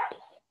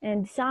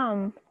 and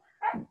some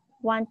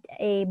want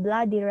a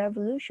bloody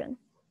revolution.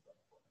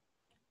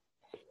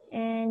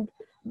 And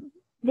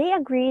they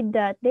agreed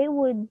that they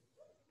would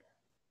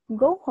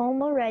go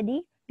home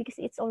already because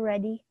it's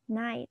already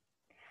night.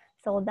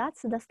 So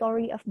that's the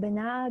story of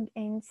Banag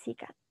and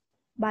Sikat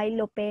by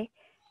Lope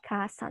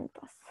Ca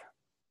Santos.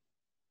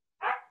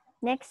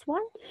 Next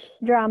one,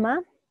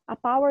 drama, a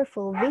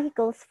powerful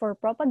vehicles for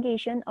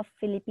propagation of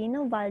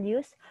Filipino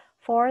values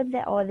for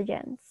the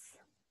audience.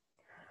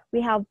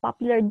 We have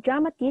popular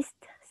dramatist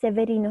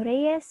Severino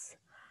Reyes,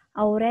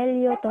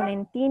 Aurelio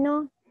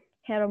Tolentino,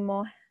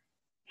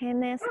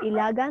 Hermogenes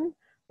Ilagan,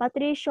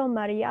 Patricio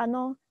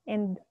Mariano,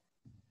 and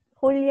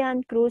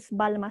Julian Cruz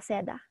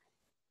Balmaceda.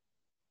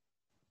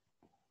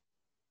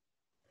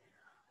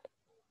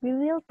 We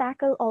will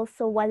tackle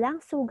also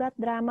Walang Sugat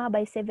drama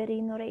by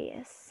Severino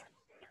Reyes.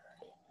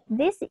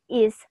 This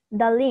is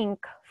the link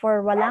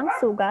for Walang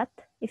Sugat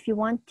if you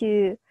want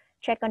to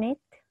check on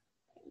it.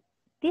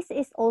 This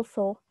is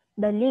also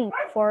the link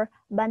for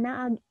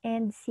Banaag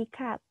and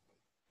Sikat.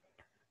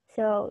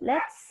 So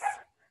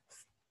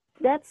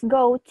let's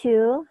go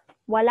to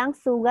Walang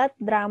Sugat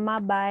drama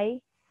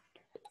by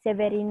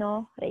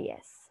Severino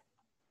Reyes.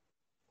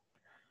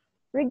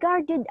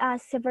 Regarded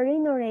as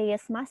Severino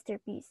Reyes'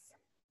 masterpiece,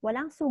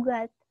 Walang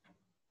Sugat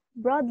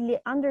broadly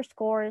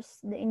underscores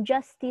the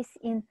injustice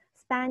in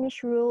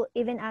Spanish rule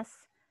even as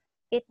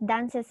it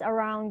dances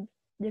around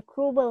the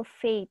cruel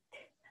fate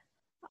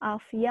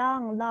of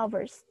young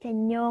lovers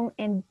Tenyong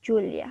and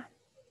Julia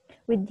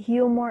with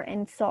humor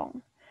and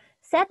song.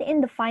 Set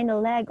in the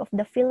final leg of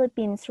the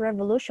Philippines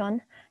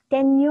Revolution,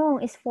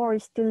 Tenyong is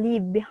forced to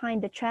leave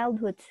behind the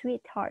childhood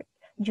sweetheart,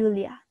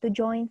 Julia, to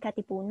join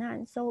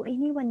Katipunan. So,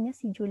 iniwan niya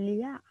si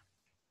Julia.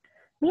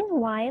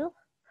 Meanwhile,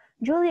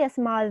 Julia's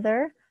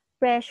mother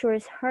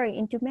pressures her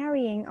into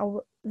marrying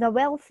the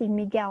wealthy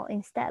Miguel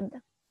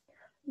instead.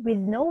 With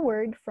no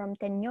word from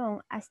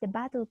Tenyong as the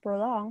battle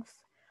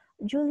prolongs,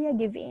 Julia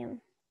gave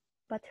in,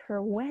 but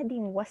her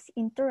wedding was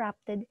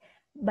interrupted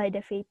by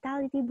the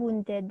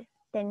fatality-wounded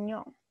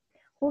Tenyong,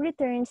 who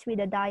returns with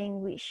a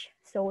dying wish.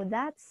 So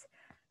that's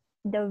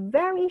the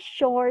very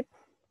short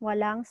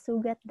Walang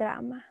Sugat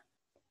drama.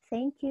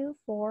 Thank you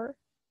for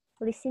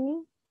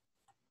listening.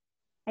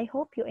 I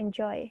hope you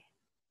enjoy.